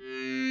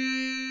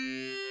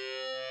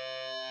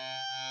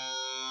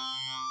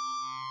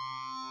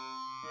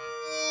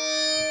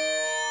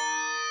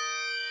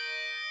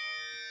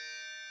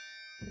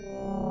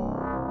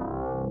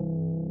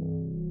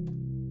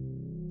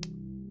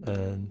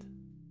 And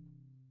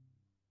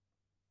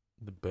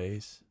the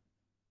bass.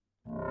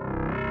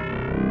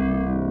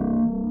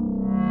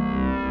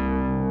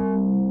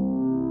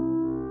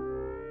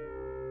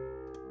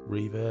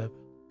 Reverb.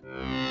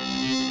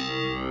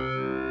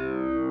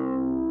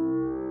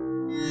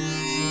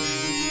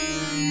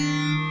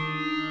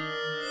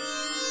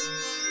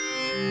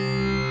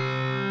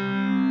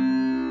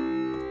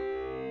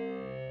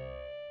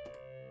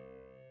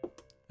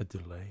 A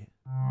delay.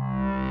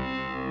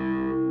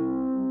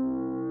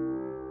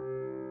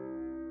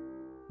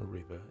 A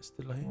reverse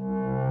delay.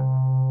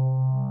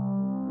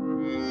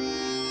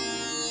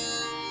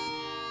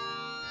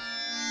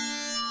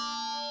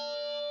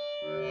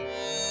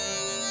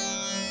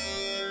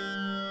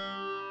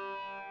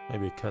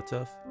 Maybe a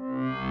cutoff.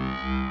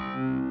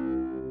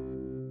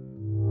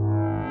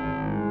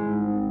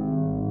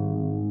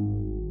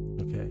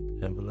 Okay,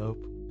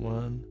 envelope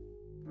 1.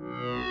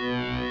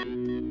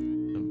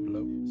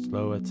 Envelope,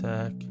 slow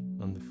attack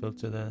on the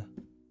filter there.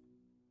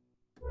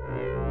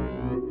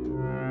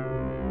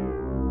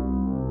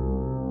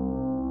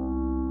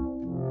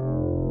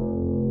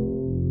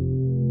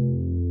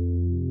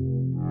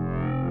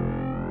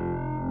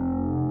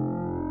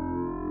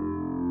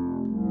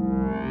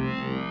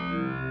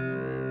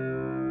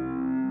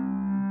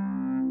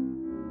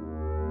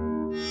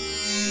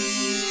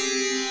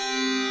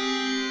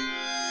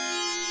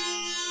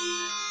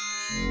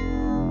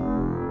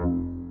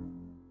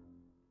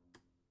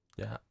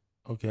 Yeah,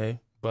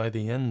 okay, by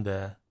the end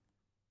there,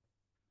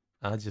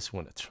 I just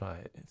want to try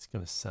it. It's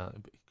gonna sound a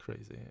bit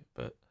crazy,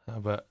 but how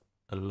about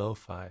a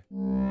lo-fi?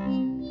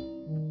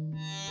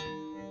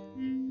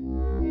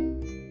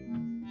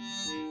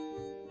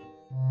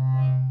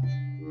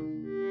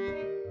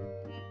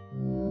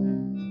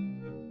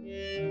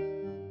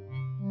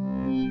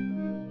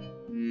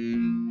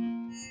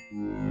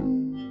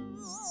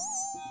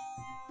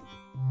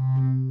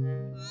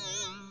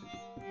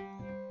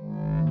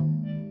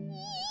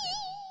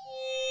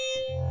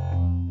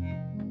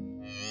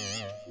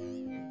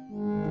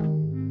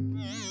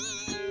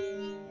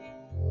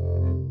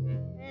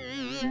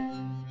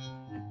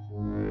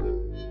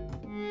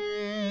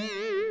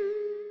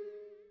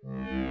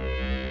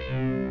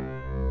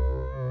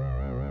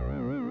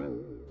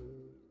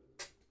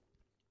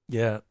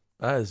 Yeah,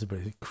 that is a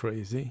bit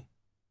crazy.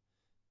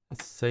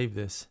 Let's save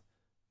this.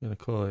 I'm gonna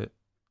call it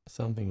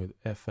something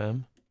with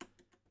FM.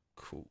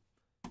 Cool.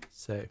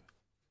 Save.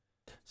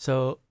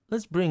 So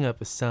let's bring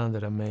up a sound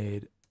that I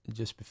made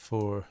just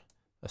before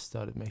I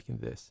started making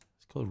this.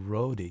 It's called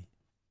Roadie.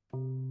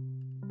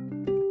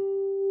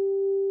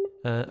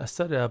 I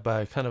started out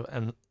by kind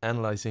of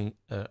analyzing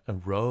a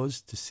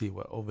Rhodes to see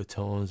what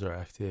overtones are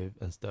active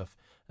and stuff,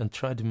 and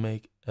tried to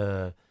make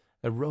a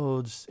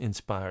Rhodes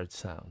inspired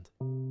sound.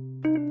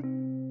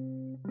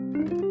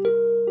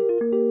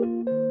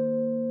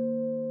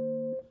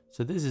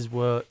 So this is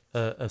what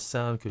a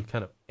sound could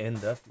kind of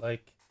end up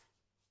like,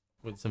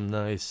 with some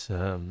nice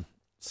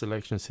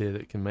selections here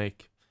that you can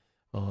make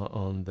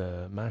on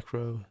the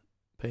macro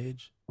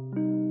page.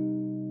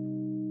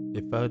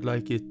 If I would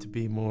like it to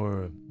be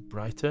more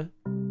brighter,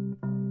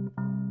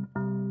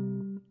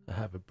 I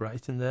have a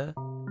brighten there.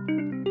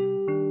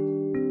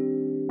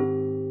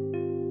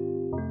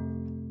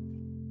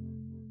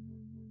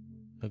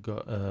 I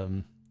got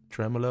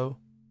tremolo.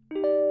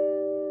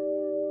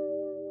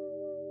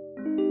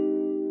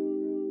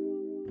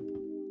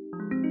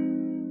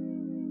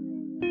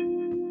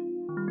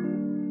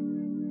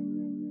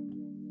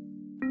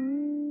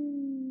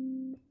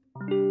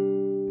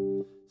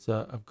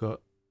 So I've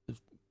got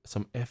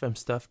some FM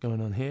stuff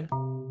going on here.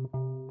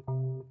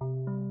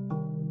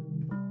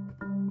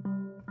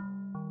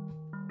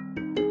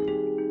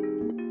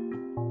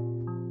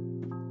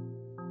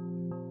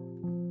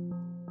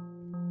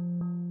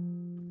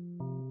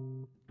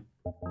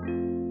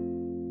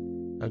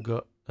 I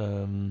got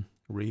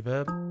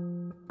reverb,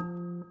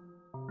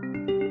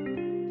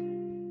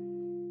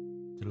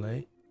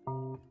 delay.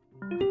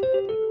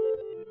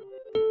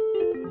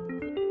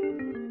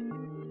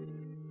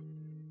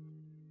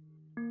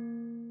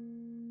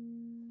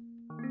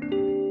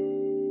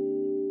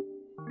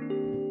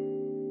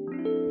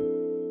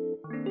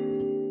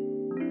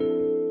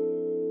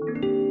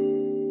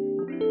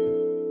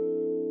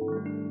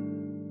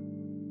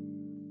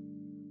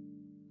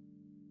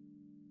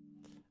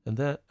 And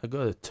then I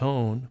got a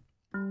tone,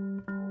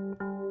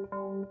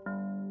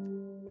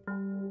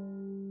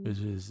 which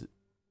is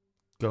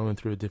going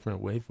through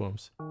different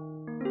waveforms.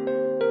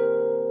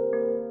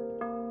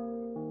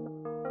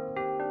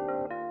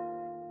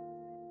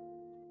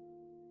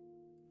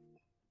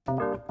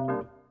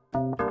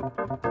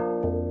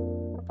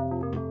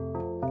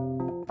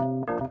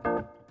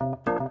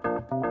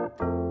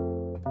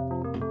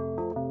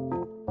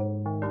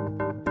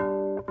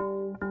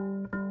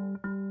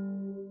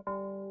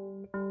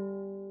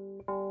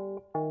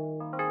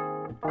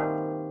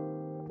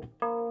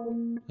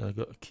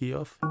 key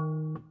off.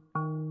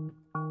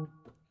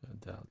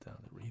 Dial down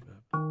the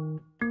reverb.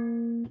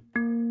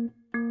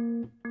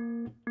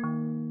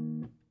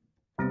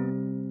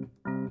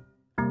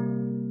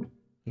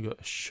 We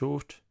got a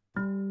short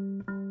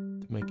to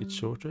make it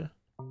shorter.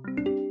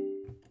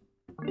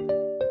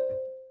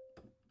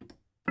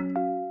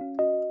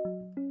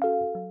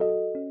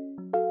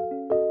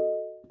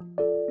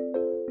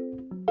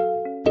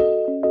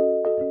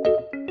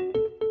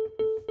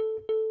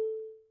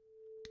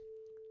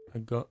 I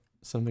got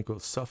something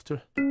called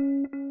softer to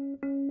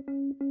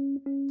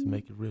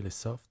make it really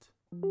soft.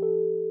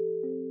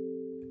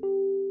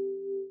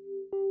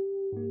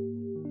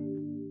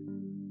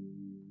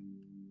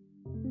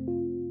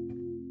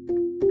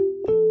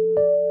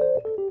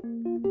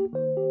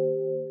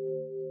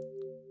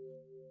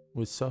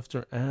 With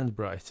softer and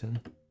brighten,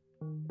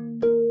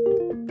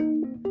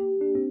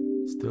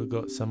 still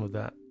got some of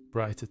that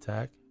bright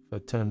attack. If I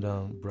turn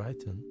down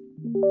brighten,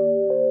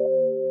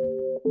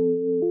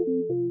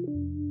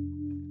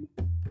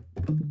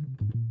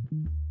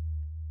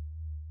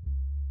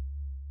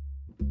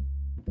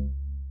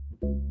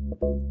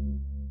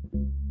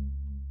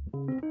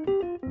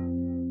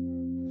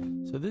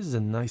 so this is a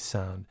nice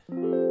sound.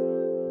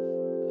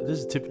 This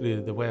is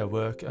typically the way I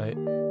work. I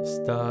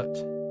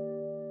start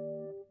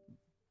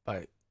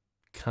by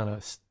kind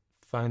of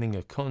finding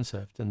a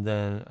concept, and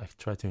then I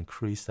try to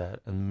increase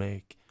that and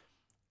make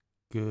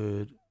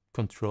good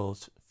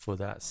controls for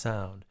that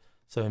sound.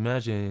 So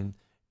imagine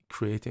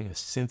creating a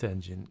synth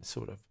engine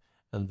sort of,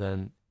 and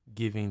then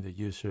giving the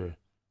user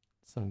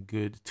some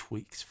good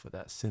tweaks for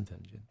that synth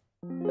engine.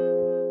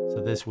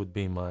 So this would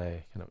be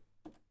my kind of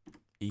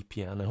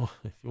e-piano,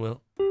 if you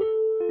will.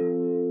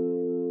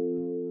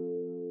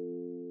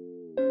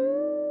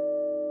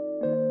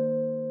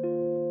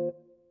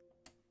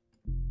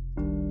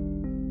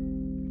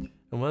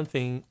 And one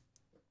thing,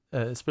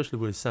 especially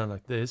with a sound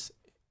like this,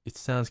 it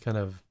sounds kind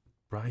of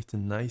bright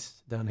and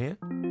nice down here.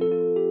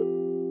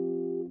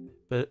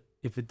 But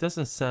if it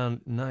doesn't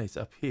sound nice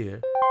up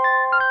here,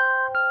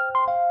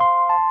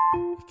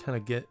 you kind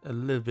of get a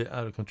little bit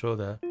out of control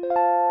there.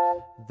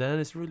 Then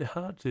it's really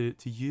hard to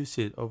use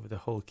it over the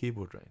whole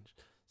keyboard range.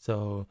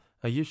 So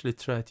I usually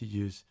try to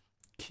use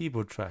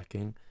keyboard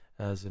tracking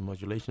as a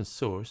modulation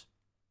source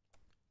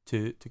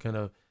to kind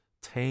of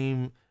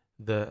tame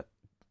the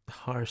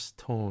harsh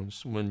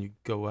tones when you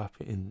go up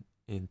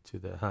into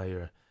the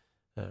higher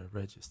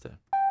register.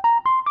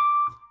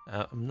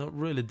 I'm not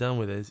really done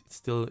with it. It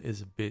still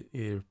is a bit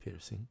ear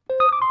piercing.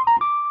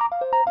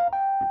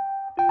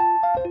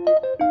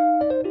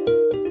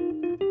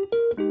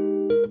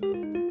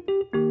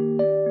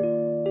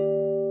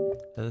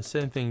 And the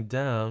same thing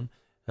down.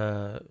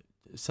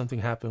 Something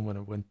happened when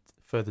I went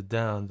further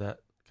down, that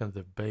kind of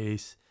the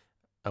bass,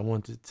 I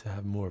wanted to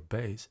have more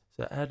bass.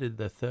 So I added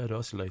the third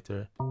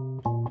oscillator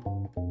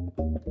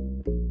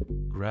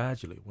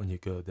gradually when you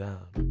go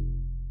down,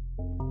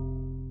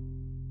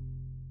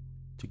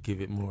 to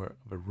give it more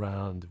of a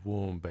round,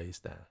 warm bass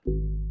there.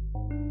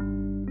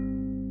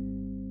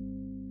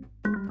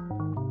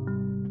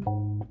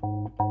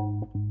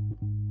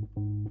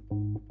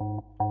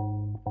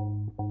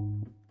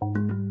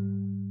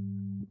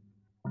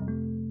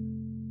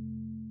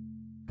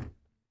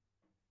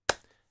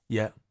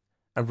 Yeah,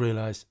 I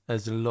realize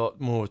there's a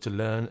lot more to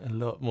learn, a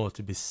lot more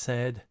to be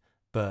said,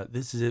 but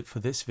this is it for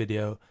this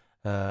video.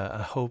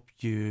 I hope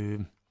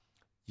you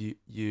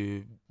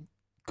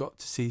got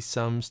to see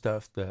some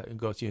stuff that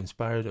got you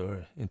inspired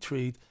or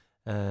intrigued,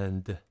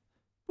 and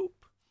boop,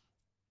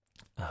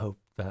 I hope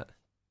that,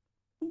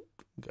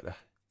 gotta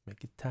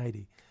make it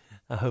tidy.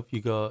 I hope you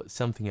got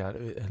something out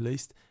of it at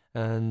least,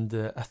 and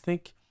I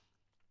think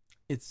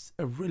it's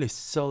a really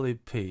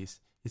solid piece.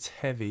 It's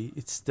heavy,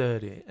 it's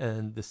sturdy,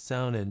 and the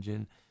sound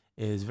engine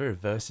is very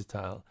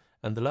versatile.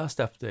 And the last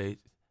update,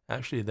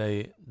 actually,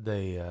 they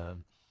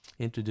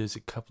introduced a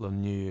couple of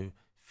new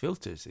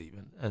filters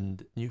even,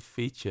 and new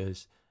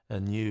features,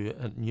 and new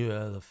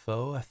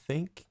LFO, I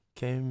think,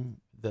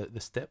 came,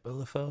 the step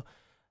LFO,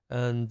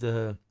 and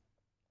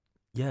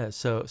yeah,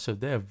 so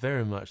they're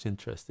very much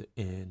interested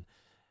in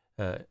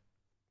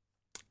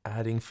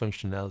adding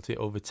functionality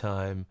over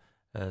time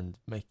and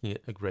making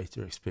it a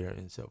greater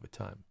experience over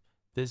time.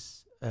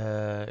 This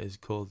is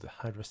called the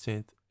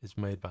Hydrasynth. It's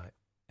made by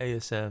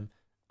ASM,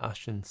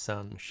 Ashen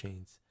Sound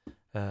Machines.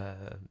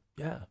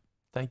 Yeah,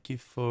 thank you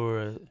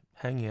for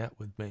hanging out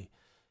with me.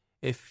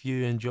 If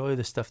you enjoy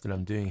the stuff that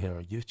I'm doing here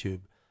on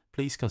YouTube,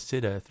 please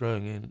consider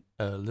throwing in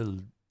a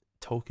little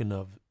token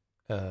of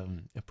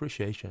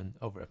appreciation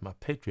over at my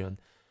Patreon,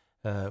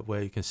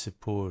 where you can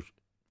support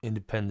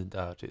independent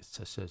artists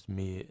such as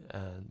me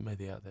and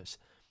many others.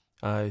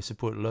 I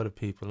support a lot of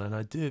people, and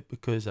I do it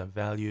because I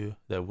value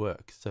their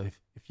work. So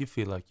if you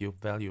feel like you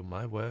value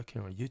my work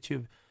here on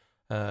YouTube,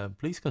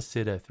 please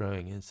consider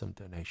throwing in some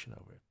donation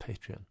over at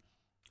Patreon.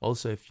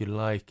 Also, if you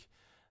like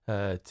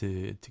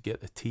to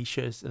get the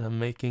t-shirts that I'm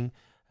making,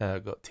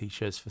 I've got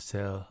t-shirts for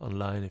sale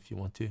online if you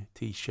want to,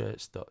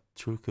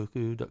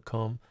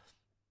 t-shirts.truecuckoo.com,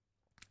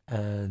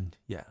 and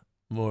yeah,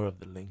 more of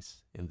the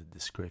links in the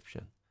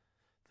description.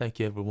 Thank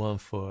you everyone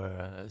for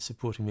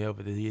supporting me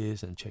over the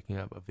years and checking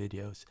out my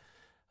videos.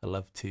 I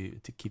love to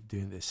keep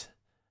doing this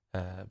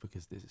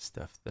because this is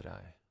stuff that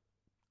I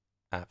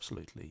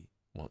absolutely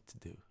want to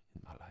do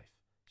in my life.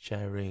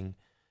 Sharing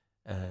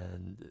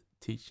and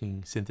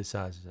teaching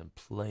synthesizers and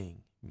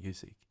playing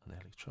music on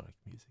electronic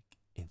music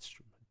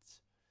instruments.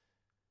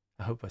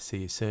 I hope I see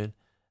you soon,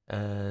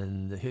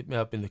 and hit me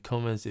up in the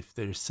comments if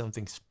there's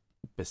something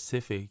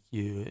specific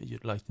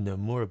you'd like to know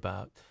more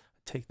about.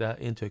 Take that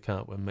into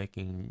account when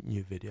making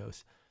new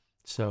videos.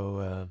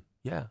 So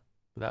yeah,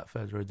 without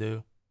further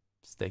ado,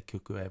 stay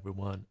cuckoo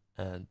everyone,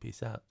 and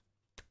peace out.